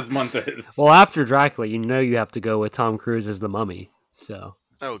 That's what this month is. Well, after Dracula, you know you have to go with Tom Cruise as the Mummy. So,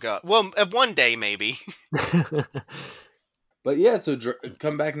 Oh, God. Well, one day, maybe. But yeah, so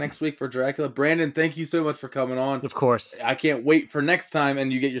come back next week for Dracula. Brandon, thank you so much for coming on. of course, I can't wait for next time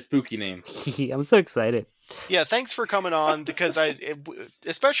and you get your spooky name. I'm so excited. Yeah, thanks for coming on, because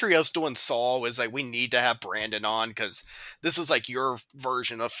especially us doing Saw, was like, we need to have Brandon on, because this is like your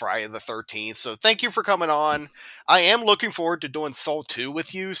version of Friday the 13th. So thank you for coming on. I am looking forward to doing Saw 2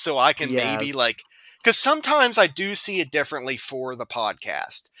 with you, so I can maybe Yes. like Because sometimes I do see it differently for the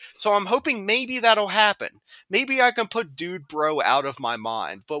podcast. So I'm hoping maybe that'll happen. Maybe I can put Dude Bro out of my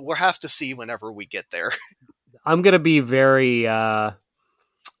mind, but we'll have to see whenever we get there. I'm gonna be very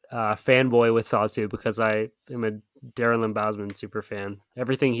fanboy with Saw 2 because I am a Darren Lynn Bousman super fan.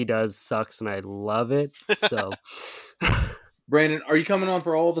 Everything he does sucks, and I love it. So, Brandon, are you coming on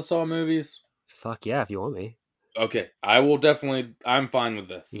for all the Saw movies? fuck yeah, if you want me. Okay, I will definitely. I'm fine with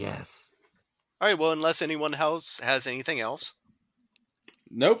this. Yes. All right, well, unless anyone else has anything else.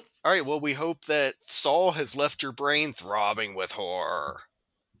 Nope. All right, well, we hope that Saw has left your brain throbbing with horror.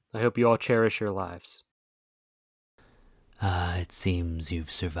 I hope you all cherish your lives. It seems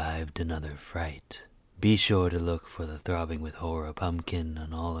you've survived another fright. Be sure to look for the Throbbing with Horror pumpkin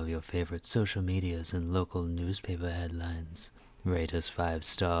on all of your favorite social medias and local newspaper headlines. Rate us 5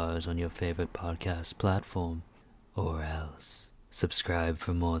 stars on your favorite podcast platform. Or else, subscribe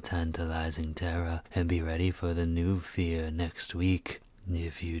for more tantalizing terror and be ready for the new fear next week,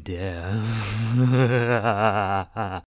 if you dare.